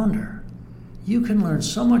founder, you can learn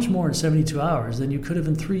so much more in 72 hours than you could have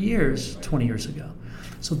in 3 years 20 years ago.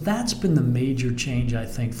 So that's been the major change, I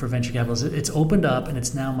think, for venture capitalists. It's opened up, and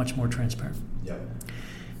it's now much more transparent. Yep.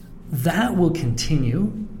 That will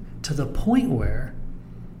continue to the point where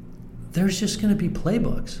there's just going to be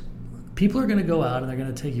playbooks. People are going to go out and they're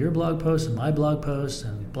going to take your blog post and my blog post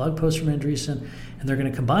and blog posts from Andreessen, and they're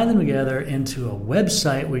going to combine them together into a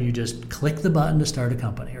website where you just click the button to start a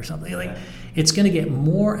company or something. Like, it's going to get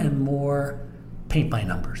more and more paint by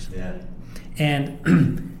numbers. Yeah.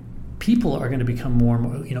 And people are going to become more and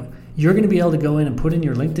more, you're going to be able to go in and put in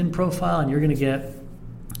your LinkedIn profile, and you're going to get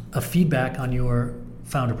a feedback on your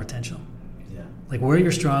founder potential. Yeah. Like, where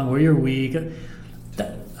you're strong, where you're weak.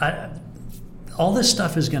 All this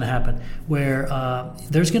stuff is going to happen where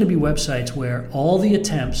there's going to be websites where all the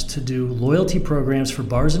attempts to do loyalty programs for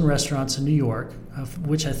bars and restaurants in New York, of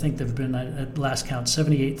which I think there have been, at last count,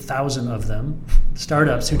 78,000 of them,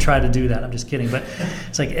 startups who try to do that. I'm just kidding, but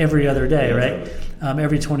it's like every other day, right?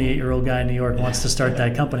 Every 28-year-old guy in New York wants to start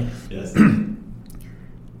that company. Yes.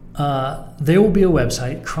 There will be a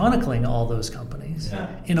website chronicling all those companies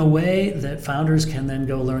in a way that founders can then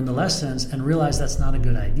go learn the lessons and realize that's not a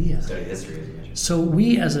good idea. Study history, as you mentioned. So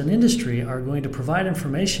we as an industry are going to provide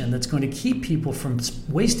information that's going to keep people from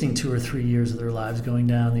wasting 2 or 3 years of their lives going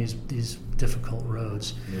down these difficult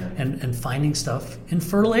roads and finding stuff in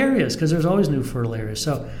fertile areas, because there's always new fertile areas.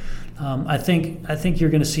 So I think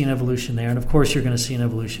you're going to see an evolution there, and of course you're going to see an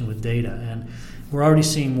evolution with data, and we're already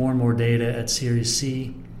seeing more and more data at Series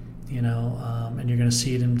C. And you're going to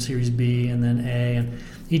see it in Series B and then A, and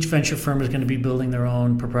each venture firm is going to be building their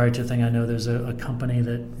own proprietary thing. I know there's a company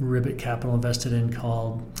that Ribbit Capital invested in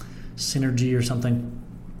called Synergy or something,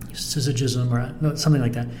 Syzygism or something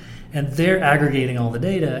like that, and they're aggregating all the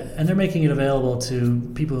data and they're making it available to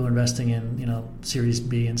people who are investing in Series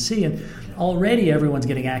B and C, and already everyone's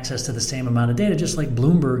getting access to the same amount of data, just like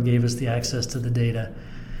Bloomberg gave us the access to the data,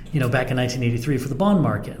 back in 1983 for the bond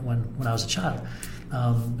market when I was a child.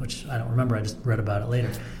 Which I don't remember, I just read about it later.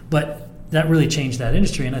 But that really changed that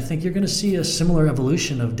industry, and I think you're going to see a similar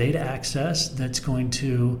evolution of data access that's going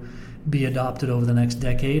to be adopted over the next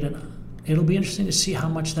decade, and it'll be interesting to see how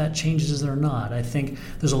much that changes or not. I think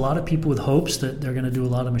there's a lot of people with hopes that they're going to do a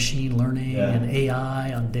lot of machine learning and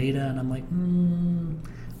AI on data, and I'm like,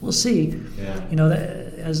 we'll see. Yeah.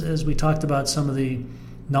 As we talked about some of the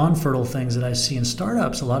non-fertile things that I see in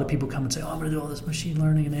startups, a lot of people come and say, I'm going to do all this machine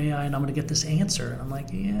learning and AI and I'm going to get this answer. And I'm like,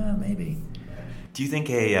 yeah, maybe. Do you think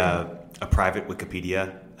a private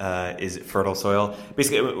Wikipedia is fertile soil.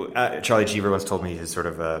 Basically, Charlie Cheever once told me his sort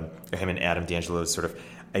of him and Adam D'Angelo's sort of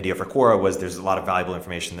idea for Quora was there's a lot of valuable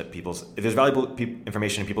information that if there's valuable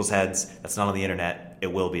information in people's heads that's not on the internet,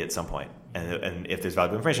 it will be at some point. And if there's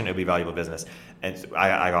valuable information, it'll be valuable business. And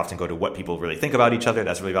I often go to what people really think about each other.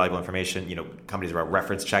 That's really valuable information. Companies about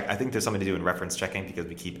reference check. I think there's something to do in reference checking because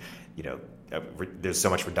we keep, there's so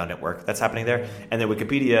much redundant work that's happening there. And then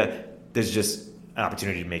Wikipedia, there's just an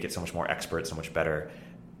opportunity to make it so much more expert, so much better.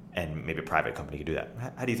 And maybe a private company could do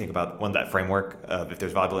that. How do you think about, one, that framework of if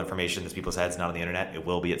there's valuable information that's people's heads, not on the internet, it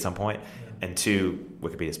will be at some point, and two,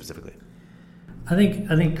 Wikipedia specifically? I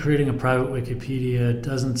think creating a private Wikipedia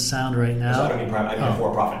doesn't sound right now. So I don't mean private, I mean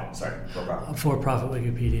for-profit. Sorry, for-profit. For-profit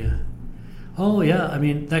Wikipedia. Oh yeah, I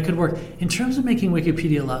mean that could work. In terms of making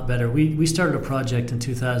Wikipedia a lot better, we started a project in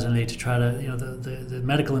 2008 to try to the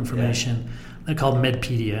medical information called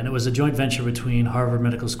Medpedia, and it was a joint venture between Harvard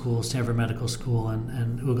Medical School, Stanford Medical School,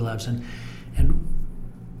 and Google Labs, and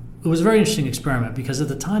it was a very interesting experiment because at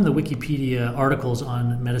the time the Wikipedia articles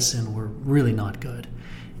on medicine were really not good,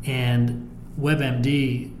 and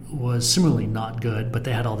WebMD was similarly not good, but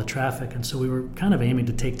they had all the traffic, and so we were kind of aiming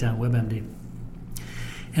to take down WebMD.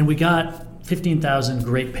 And we got 15,000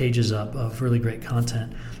 great pages up of really great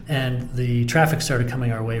content, and the traffic started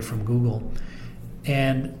coming our way from Google.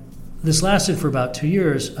 And this lasted for about 2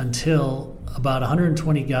 years until about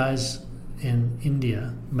 120 guys in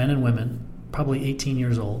India, men and women, probably 18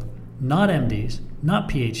 years old, not MDs, not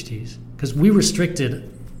PhDs, because we restricted.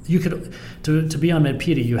 You could to be on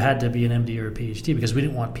Medpedia, you had to be an MD or a PhD because we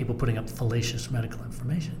didn't want people putting up fallacious medical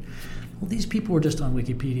information. Well, these people were just on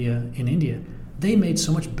Wikipedia in India. They made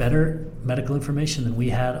so much better medical information than we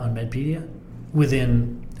had on Medpedia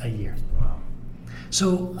within a year. Wow.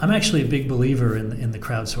 So I'm actually a big believer in the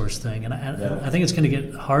crowdsource thing, and I think it's going to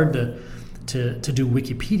get hard to do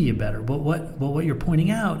Wikipedia better. But what you're pointing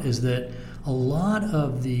out is that a lot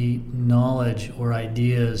of the knowledge or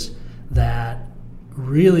ideas that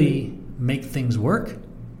really make things work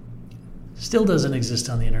still doesn't exist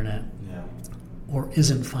on the internet, or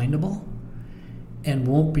isn't findable, and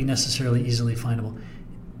won't be necessarily easily findable.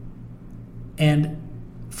 And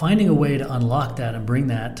finding a way to unlock that and bring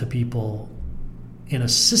that to people in a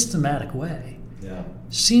systematic way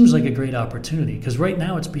seems like a great opportunity, because right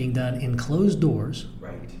now it's being done in closed doors,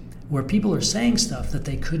 where people are saying stuff that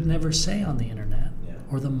they could never say on the internet,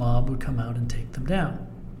 or the mob would come out and take them down.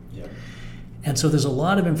 And so there's a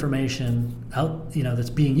lot of information out,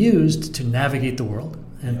 that's being used to navigate the world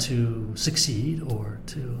and to succeed or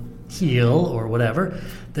to heal or whatever,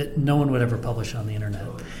 that no one would ever publish on the internet.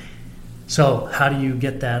 So how do you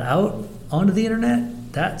get that out onto the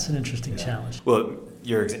internet? That's an interesting challenge. Well,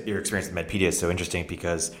 your experience with Medpedia is so interesting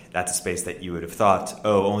because that's a space that you would have thought,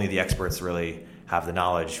 only the experts really have the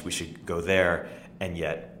knowledge, we should go there, and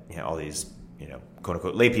yet all these quote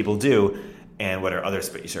unquote lay people do. And what are other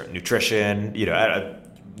spaces? Nutrition,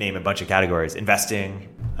 name a bunch of categories. Investing.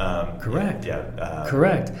 Correct.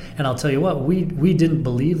 Correct. And I'll tell you what, we didn't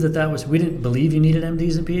believe we didn't believe you needed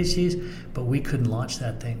MDs and PhDs, but we couldn't launch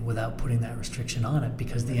that thing without putting that restriction on it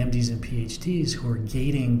because the MDs and PhDs who were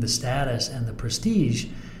gating the status and the prestige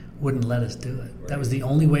wouldn't let us do it. Right. That was the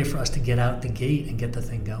only way for us to get out the gate and get the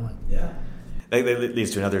thing going. Yeah. That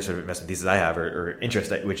leads to another sort of investment thesis I have or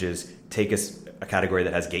interest, which is take a category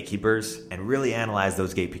that has gatekeepers and really analyze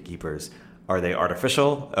those gatekeepers. Are they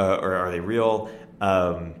artificial or are they real?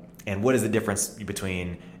 And what is the difference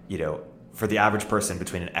between, for the average person,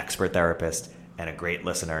 between an expert therapist and a great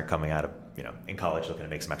listener coming out of, in college looking to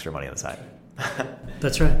make some extra money on the side?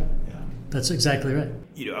 That's right. That's exactly right.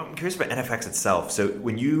 I'm curious about NFX itself. So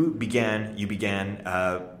when you began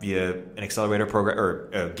via an accelerator program or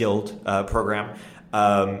a guild program,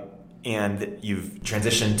 and you've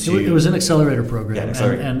transitioned to... It was an accelerator program. Yeah, an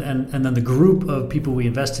accelerator. And then the group of people we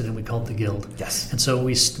invested in, we called the guild. Yes. And so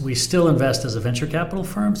we still invest as a venture capital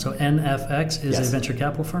firm. So NFX is a venture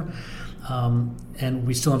capital firm. And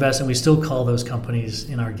we still invest, and we still call those companies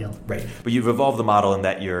in our guild. Right. But you've evolved the model in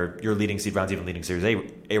that you're leading seed rounds, even leading Series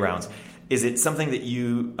A rounds. Is it something that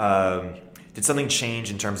you did something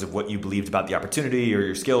change in terms of what you believed about the opportunity or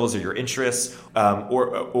your skills or your interests,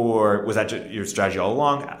 or was that your strategy all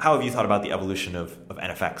along? How have you thought about the evolution of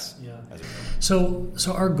NFX? Yeah. So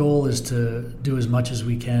our goal is to do as much as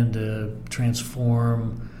we can to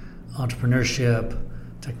transform entrepreneurship,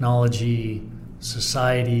 technology,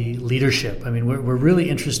 society, leadership. I mean, we're really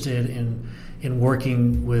interested in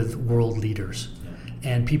working with world leaders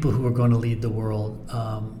and people who are going to lead the world.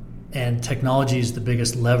 And technology is the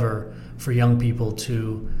biggest lever for young people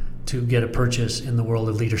to get a purchase in the world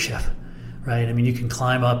of leadership, right? I mean, you can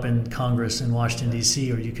climb up in Congress in Washington,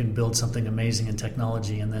 D.C., or you can build something amazing in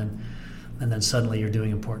technology, and then suddenly you're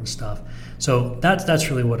doing important stuff. So that's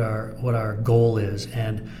really what our goal is.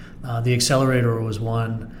 And the accelerator was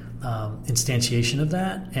one instantiation of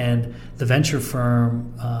that. And the venture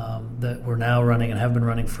firm that we're now running and have been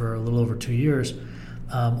running for a little over 2 years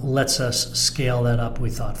lets us scale that up, we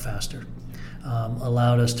thought, faster.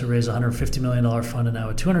 Allowed us to raise a $150 million fund and now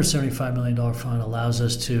a $275 million fund, allows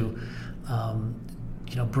us to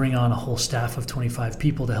bring on a whole staff of 25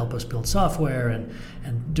 people to help us build software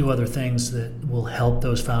and do other things that will help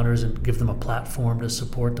those founders and give them a platform to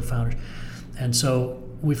support the founders. And so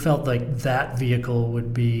we felt like that vehicle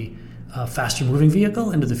would be a faster moving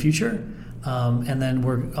vehicle into the future. And then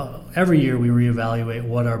every year we reevaluate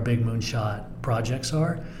what our big moonshot projects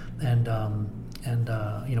are. And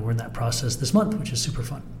we're in that process this month, which is super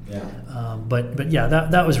fun. Yeah. But yeah,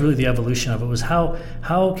 that was really the evolution of it, was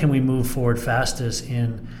how can we move forward fastest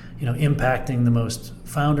in impacting the most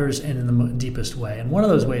founders and in the deepest way. And one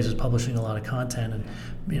of those ways is publishing a lot of content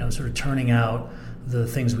and sort of turning out the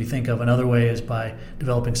things we think of. Another way is by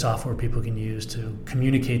developing software people can use to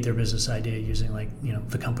communicate their business idea using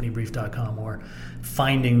thecompanybrief.com, or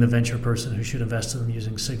finding the venture person who should invest in them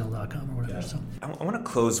using signal.com or whatever. Yeah. So I want to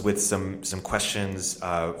close with some questions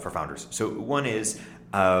for founders. So one is,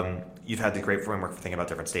 you've had the great framework for thinking about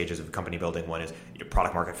different stages of company building. One is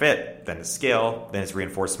product market fit, then it's scale, then it's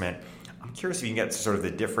reinforcement. I'm curious if you can get to sort of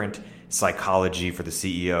the different psychology for the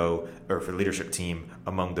CEO or for the leadership team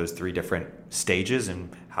among those three different stages and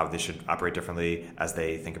how they should operate differently as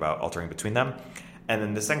they think about altering between them. And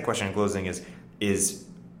then the second question in closing is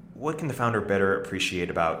what can the founder better appreciate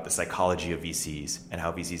about the psychology of VCs and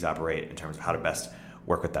how VCs operate in terms of how to best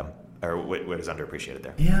work with them, or what is underappreciated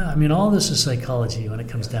there? Yeah, I mean, all this is psychology when it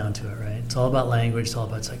comes down to it, right? It's all about language, it's all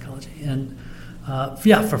about psychology. And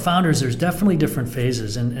for founders, there's definitely different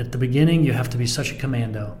phases. And at the beginning, you have to be such a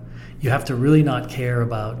commando. You have to really not care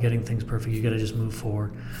about getting things perfect. You got to just move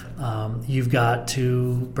forward. You've got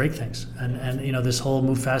to break things. And this whole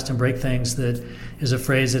move fast and break things that is a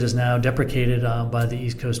phrase that is now deprecated by the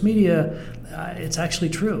East Coast media. It's actually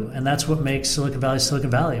true. And that's what makes Silicon Valley Silicon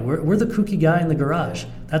Valley. We're the kooky guy in the garage.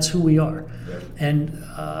 That's who we are. Yeah.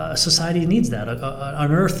 And society needs that.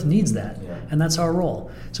 On Earth needs that. Yeah. And that's our role.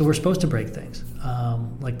 So we're supposed to break things,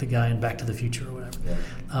 like the guy in Back to the Future or whatever.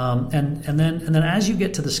 Yeah. And then as you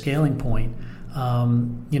get to the scaling point,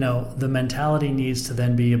 the mentality needs to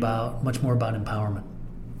then be much more about empowerment,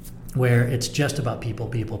 where it's just about people.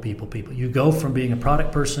 You go from being a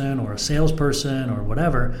product person or a salesperson or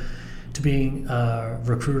whatever to being a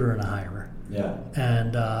recruiter and a hirer,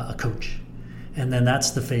 and a coach. And then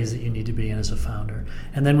that's the phase that you need to be in as a founder.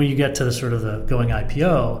 And then when you get to the sort of the going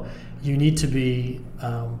IPO, you need to be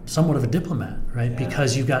somewhat of a diplomat, right? Yeah.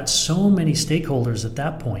 Because you've got so many stakeholders at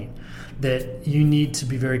that point that you need to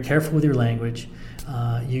be very careful with your language.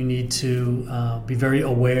 You need to be very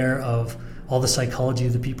aware of all the psychology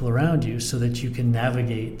of the people around you so that you can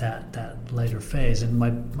navigate that later phase. And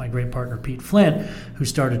my great partner, Pete Flint, who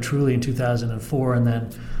started Truly in 2004 and then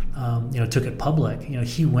took it public,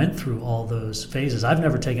 he went through all those phases. I've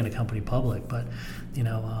never taken a company public, but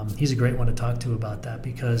he's a great one to talk to about that,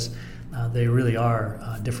 because they really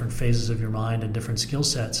are different phases of your mind and different skill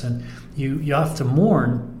sets. And you have to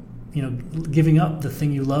mourn giving up the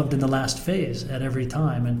thing you loved in the last phase at every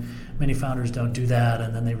time. And many founders don't do that,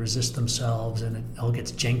 and then they resist themselves, and it all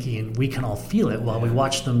gets janky, and we can all feel it while we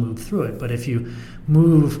watch them move through it. But if you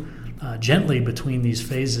move gently between these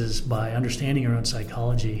phases by understanding your own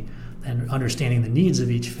psychology and understanding the needs of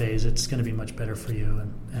each phase, it's going to be much better for you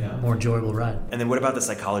and a more enjoyable ride. And then what about the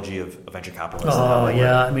psychology of venture capitalists? Oh,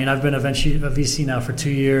 yeah. I mean, I've been a VC now for 2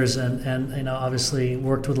 years, and obviously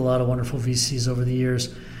worked with a lot of wonderful VCs over the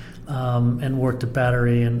years, and worked at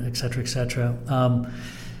Battery and et cetera, et cetera.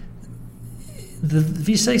 The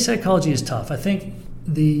VC psychology is tough. I think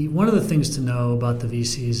one of the things to know about the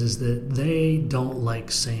VCs is that they don't like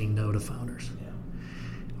saying no to founders.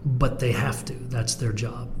 But they have to. That's their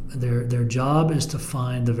job. Their job is to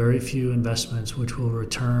find the very few investments which will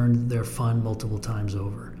return their fund multiple times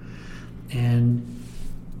over. And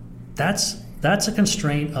that's a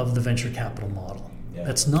constraint of the venture capital model. Yeah.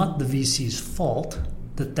 That's not the VC's fault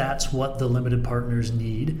that's what the limited partners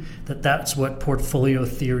need, that's what portfolio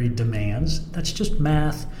theory demands. That's just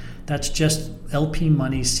math. That's just LP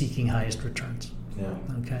money seeking highest returns. Yeah.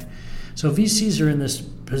 Okay. So VCs are in this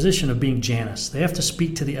position of being Janus. They have to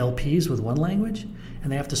speak to the LPs with one language,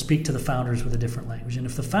 and they have to speak to the founders with a different language. And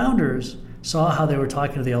if the founders saw how they were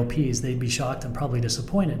talking to the LPs, they'd be shocked and probably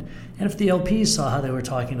disappointed. And if the LPs saw how they were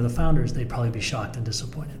talking to the founders, they'd probably be shocked and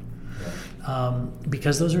disappointed.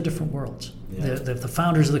 because those are different worlds. Yeah. The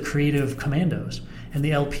founders are the creative commandos, and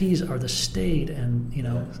the LPs are the staid and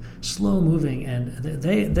slow moving, and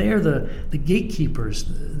they are the gatekeepers.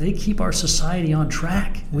 They keep our society on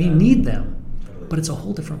track. We need them, but it's a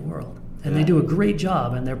whole different world, and they do a great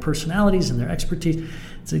job, and their personalities and their expertise.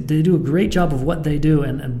 So they do a great job of what they do,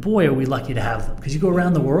 and boy, are we lucky to have them. Because you go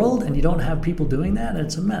around the world and you don't have people doing that, and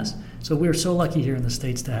it's a mess. So we're so lucky here in the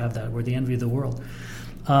States to have that. We're the envy of the world.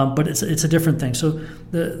 But it's a different thing. So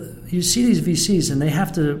you see these VCs, and they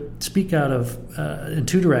have to speak out of in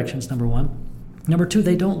two directions, number one. Number two,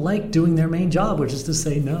 they don't like doing their main job, which is to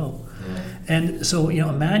say no. Yeah. And so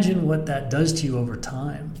imagine what that does to you over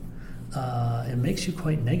time. It makes you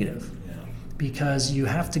quite negative because you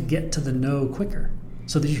have to get to the no quicker,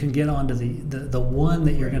 so that you can get onto the one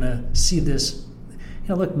that you're going to see this.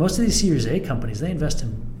 Look, most of these Series A companies, they invest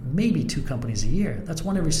in maybe 2 companies a year. That's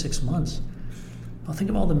one every 6 months. Well, think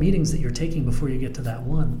of all the meetings that you're taking before you get to that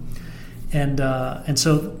one. And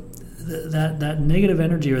so that negative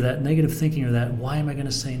energy or that negative thinking or that why am I going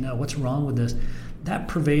to say no? What's wrong with this? That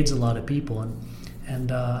pervades a lot of people.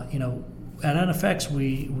 And at NFX,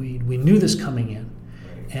 we knew this coming in.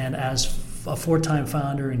 And as a 4-time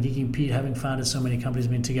founder and Geeking Pete, having founded so many companies,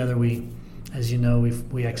 together we, as you know,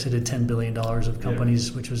 we exited $10 billion of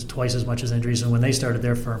companies, which was twice as much as Andreessen when they started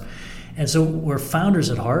their firm. And so we're founders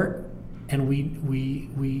at heart, and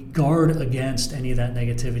we guard against any of that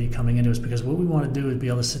negativity coming into us, because what we want to do is be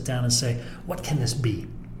able to sit down and say, what can this be?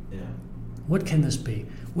 Yeah. What can this be?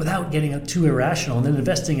 Without getting too irrational and then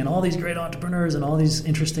investing in all these great entrepreneurs and all these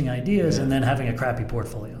interesting ideas and then having a crappy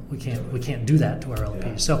portfolio. We can't do that to our LPs.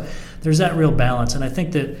 Yeah. So there's that real balance. And I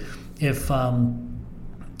think that if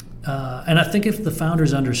the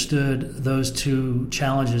founders understood those two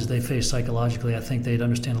challenges they face psychologically, I think they'd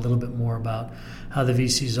understand a little bit more about how the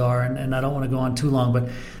VCs are. And I don't want to go on too long, but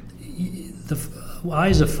I,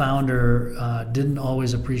 as a founder, didn't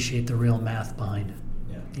always appreciate the real math behind it.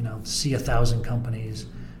 See 1,000 companies,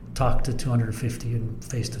 talk to 250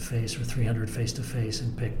 face-to-face or 300 face-to-face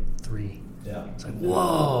and pick 3. Yeah. It's like,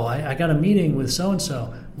 whoa, I got a meeting with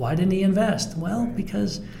so-and-so. Why didn't he invest? Well,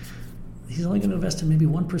 because he's only going to invest in maybe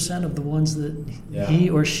 1% of the ones that he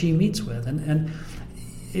or she meets with. And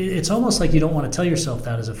it's almost like you don't want to tell yourself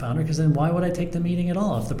that as a founder, because then why would I take the meeting at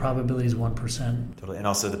all if the probability is 1%? Totally. And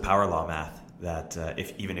also the power law math that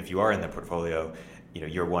even if you are in the portfolio,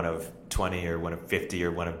 you're one of 20 or one of 50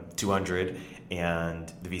 or one of 200,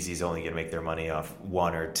 and the VC is only going to make their money off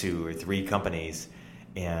 1 or 2 or 3 companies.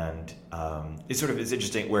 And it's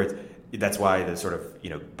interesting where that's why the sort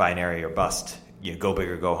of, binary or bust, go big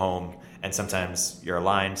or go home. And sometimes you're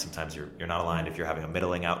aligned, sometimes you're not aligned if you're having a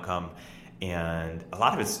middling outcome. And a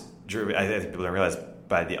lot of it's driven, I think people don't realize,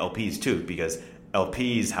 by the LPs too, because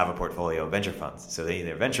LPs have a portfolio of venture funds. So they need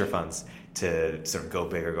their venture funds to sort of go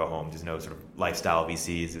big or go home. There's no sort of lifestyle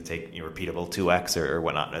VCs that take repeatable 2X or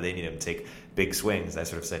whatnot. No, they need them to take big swings. I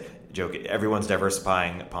sort of joke, everyone's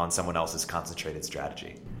diversifying upon someone else's concentrated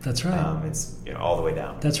strategy. That's right. It's all the way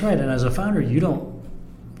down. That's right. And as a founder, you don't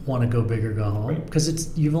want to go big or go home,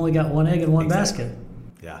 because you've only got one egg in one basket.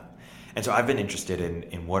 Yeah. And so I've been interested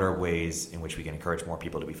in what are ways in which we can encourage more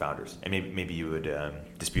people to be founders. And maybe you would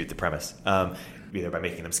dispute the premise, either by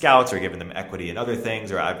making them scouts or giving them equity in other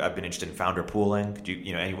things. Or I've been interested in founder pooling. Could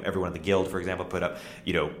everyone at the Guild, for example, put up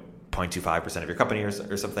 0.25% of your company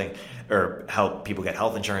or something, or help people get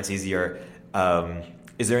health insurance easier.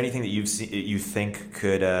 Is there anything that you think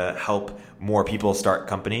could help more people start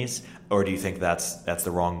companies, or do you think that's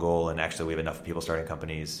the wrong goal and actually we have enough people starting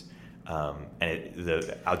companies?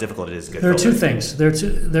 And how difficult it is to get. There are 2 things.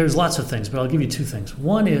 There's lots of things, but I'll give you 2 things.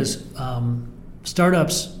 One is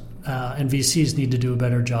startups and VCs need to do a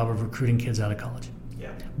better job of recruiting kids out of college.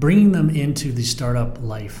 Yeah. Bringing them into the startup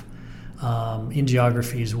life in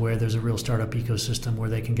geographies where there's a real startup ecosystem where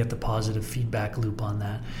they can get the positive feedback loop on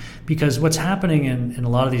that. Because what's happening in a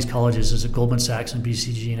lot of these colleges is that Goldman Sachs and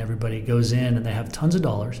BCG and everybody goes in and they have tons of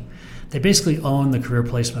dollars. They basically own the career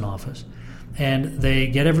placement office. And they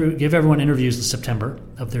give everyone interviews in September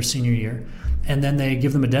of their senior year, and then they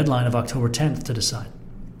give them a deadline of October 10th to decide.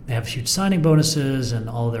 They have huge signing bonuses, and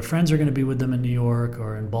all of their friends are going to be with them in New York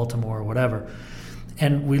or in Baltimore or whatever.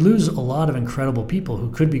 And we lose a lot of incredible people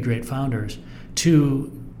who could be great founders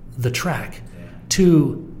to the track,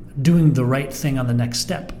 to doing the right thing on the next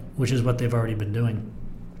step, which is what they've already been doing.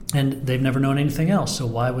 And they've never known anything else, so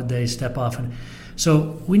why would they step off?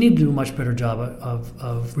 So we need to do a much better job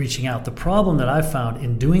of reaching out. The problem that I've found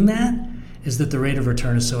in doing that is that the rate of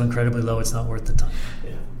return is so incredibly low, it's not worth the time,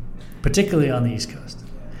 particularly on the East Coast.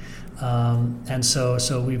 And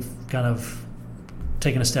so we've kind of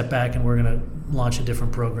taking a step back and we're going to launch a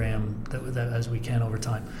different program that as we can over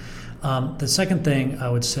time. The second thing I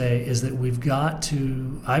would say is that we've got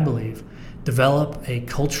to, I believe, develop a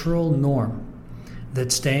cultural norm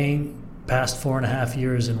that staying past 4.5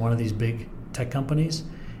 years in one of these big tech companies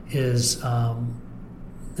is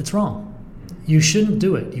it's wrong. You shouldn't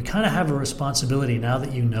do it. You kind of have a responsibility now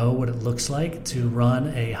that you know what it looks like to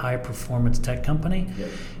run a high-performance tech company. Yep.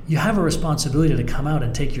 You have a responsibility to come out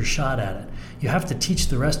and take your shot at it. You have to teach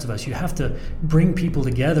the rest of us. You have to bring people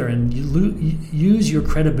together and use your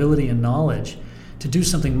credibility and knowledge to do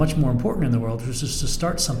something much more important in the world, which is to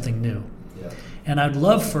start something new. Yeah. And I'd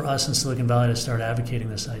love for us in Silicon Valley to start advocating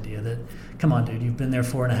this idea that, come on, dude, you've been there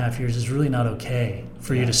 4.5 years. It's really not okay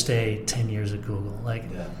for you to stay 10 years at Google.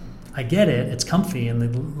 I get it. It's comfy and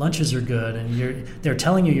the lunches are good and they're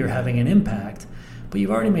telling you you're having an impact, but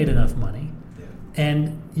you've already made enough money.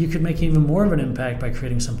 And you could make even more of an impact by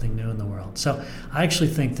creating something new in the world. So I actually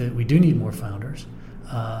think that we do need more founders,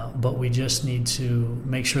 but we just need to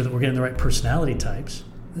make sure that we're getting the right personality types.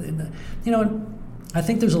 I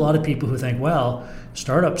think there's a lot of people who think, well,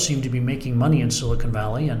 startups seem to be making money in Silicon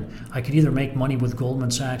Valley, and I could either make money with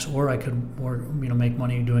Goldman Sachs or I could make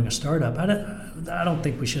money doing a startup. I don't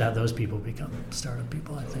think we should have those people become startup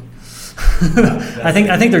people. I think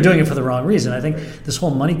I think they're doing it for the wrong reason. I think this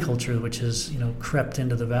whole money culture, which has crept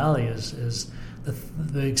into the valley, is the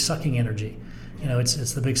big sucking energy.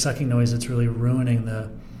 It's the big sucking noise that's really ruining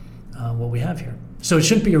what we have here. So it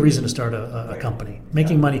shouldn't be a reason to start a company.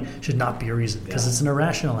 Making money should not be a reason because it's an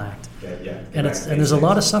irrational act. And there's a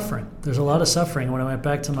lot of suffering. There's a lot of suffering. When I went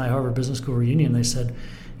back to my Harvard Business School reunion, they said,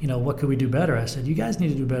 what could we do better? I said, you guys need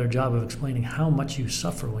to do a better job of explaining how much you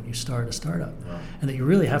suffer when you start a startup, and that you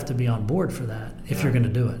really have to be on board for that if you're going to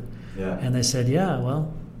do it. And they said,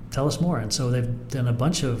 well, tell us more. And so they've done a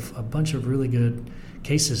bunch of really good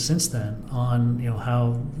cases since then on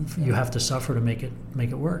how you have to suffer to make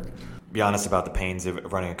it work. Be honest about the pains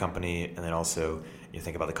of running a company, and then also you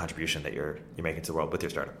think about the contribution that you're making to the world with your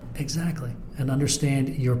startup. Exactly, and understand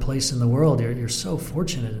your place in the world. You're so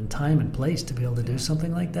fortunate in time and place to be able to do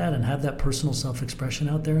something like that and have that personal self-expression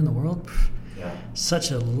out there in the world.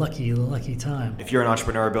 Such a lucky time. If you're an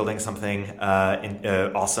entrepreneur building something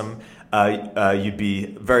awesome, you'd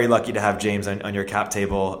be very lucky to have James on your cap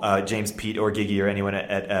table. James, Pete, or Gigi, or anyone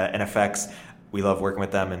at NFX. We love working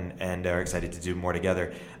with them and are excited to do more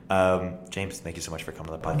together. James, thank you so much for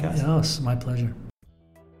coming on the podcast. It's my pleasure.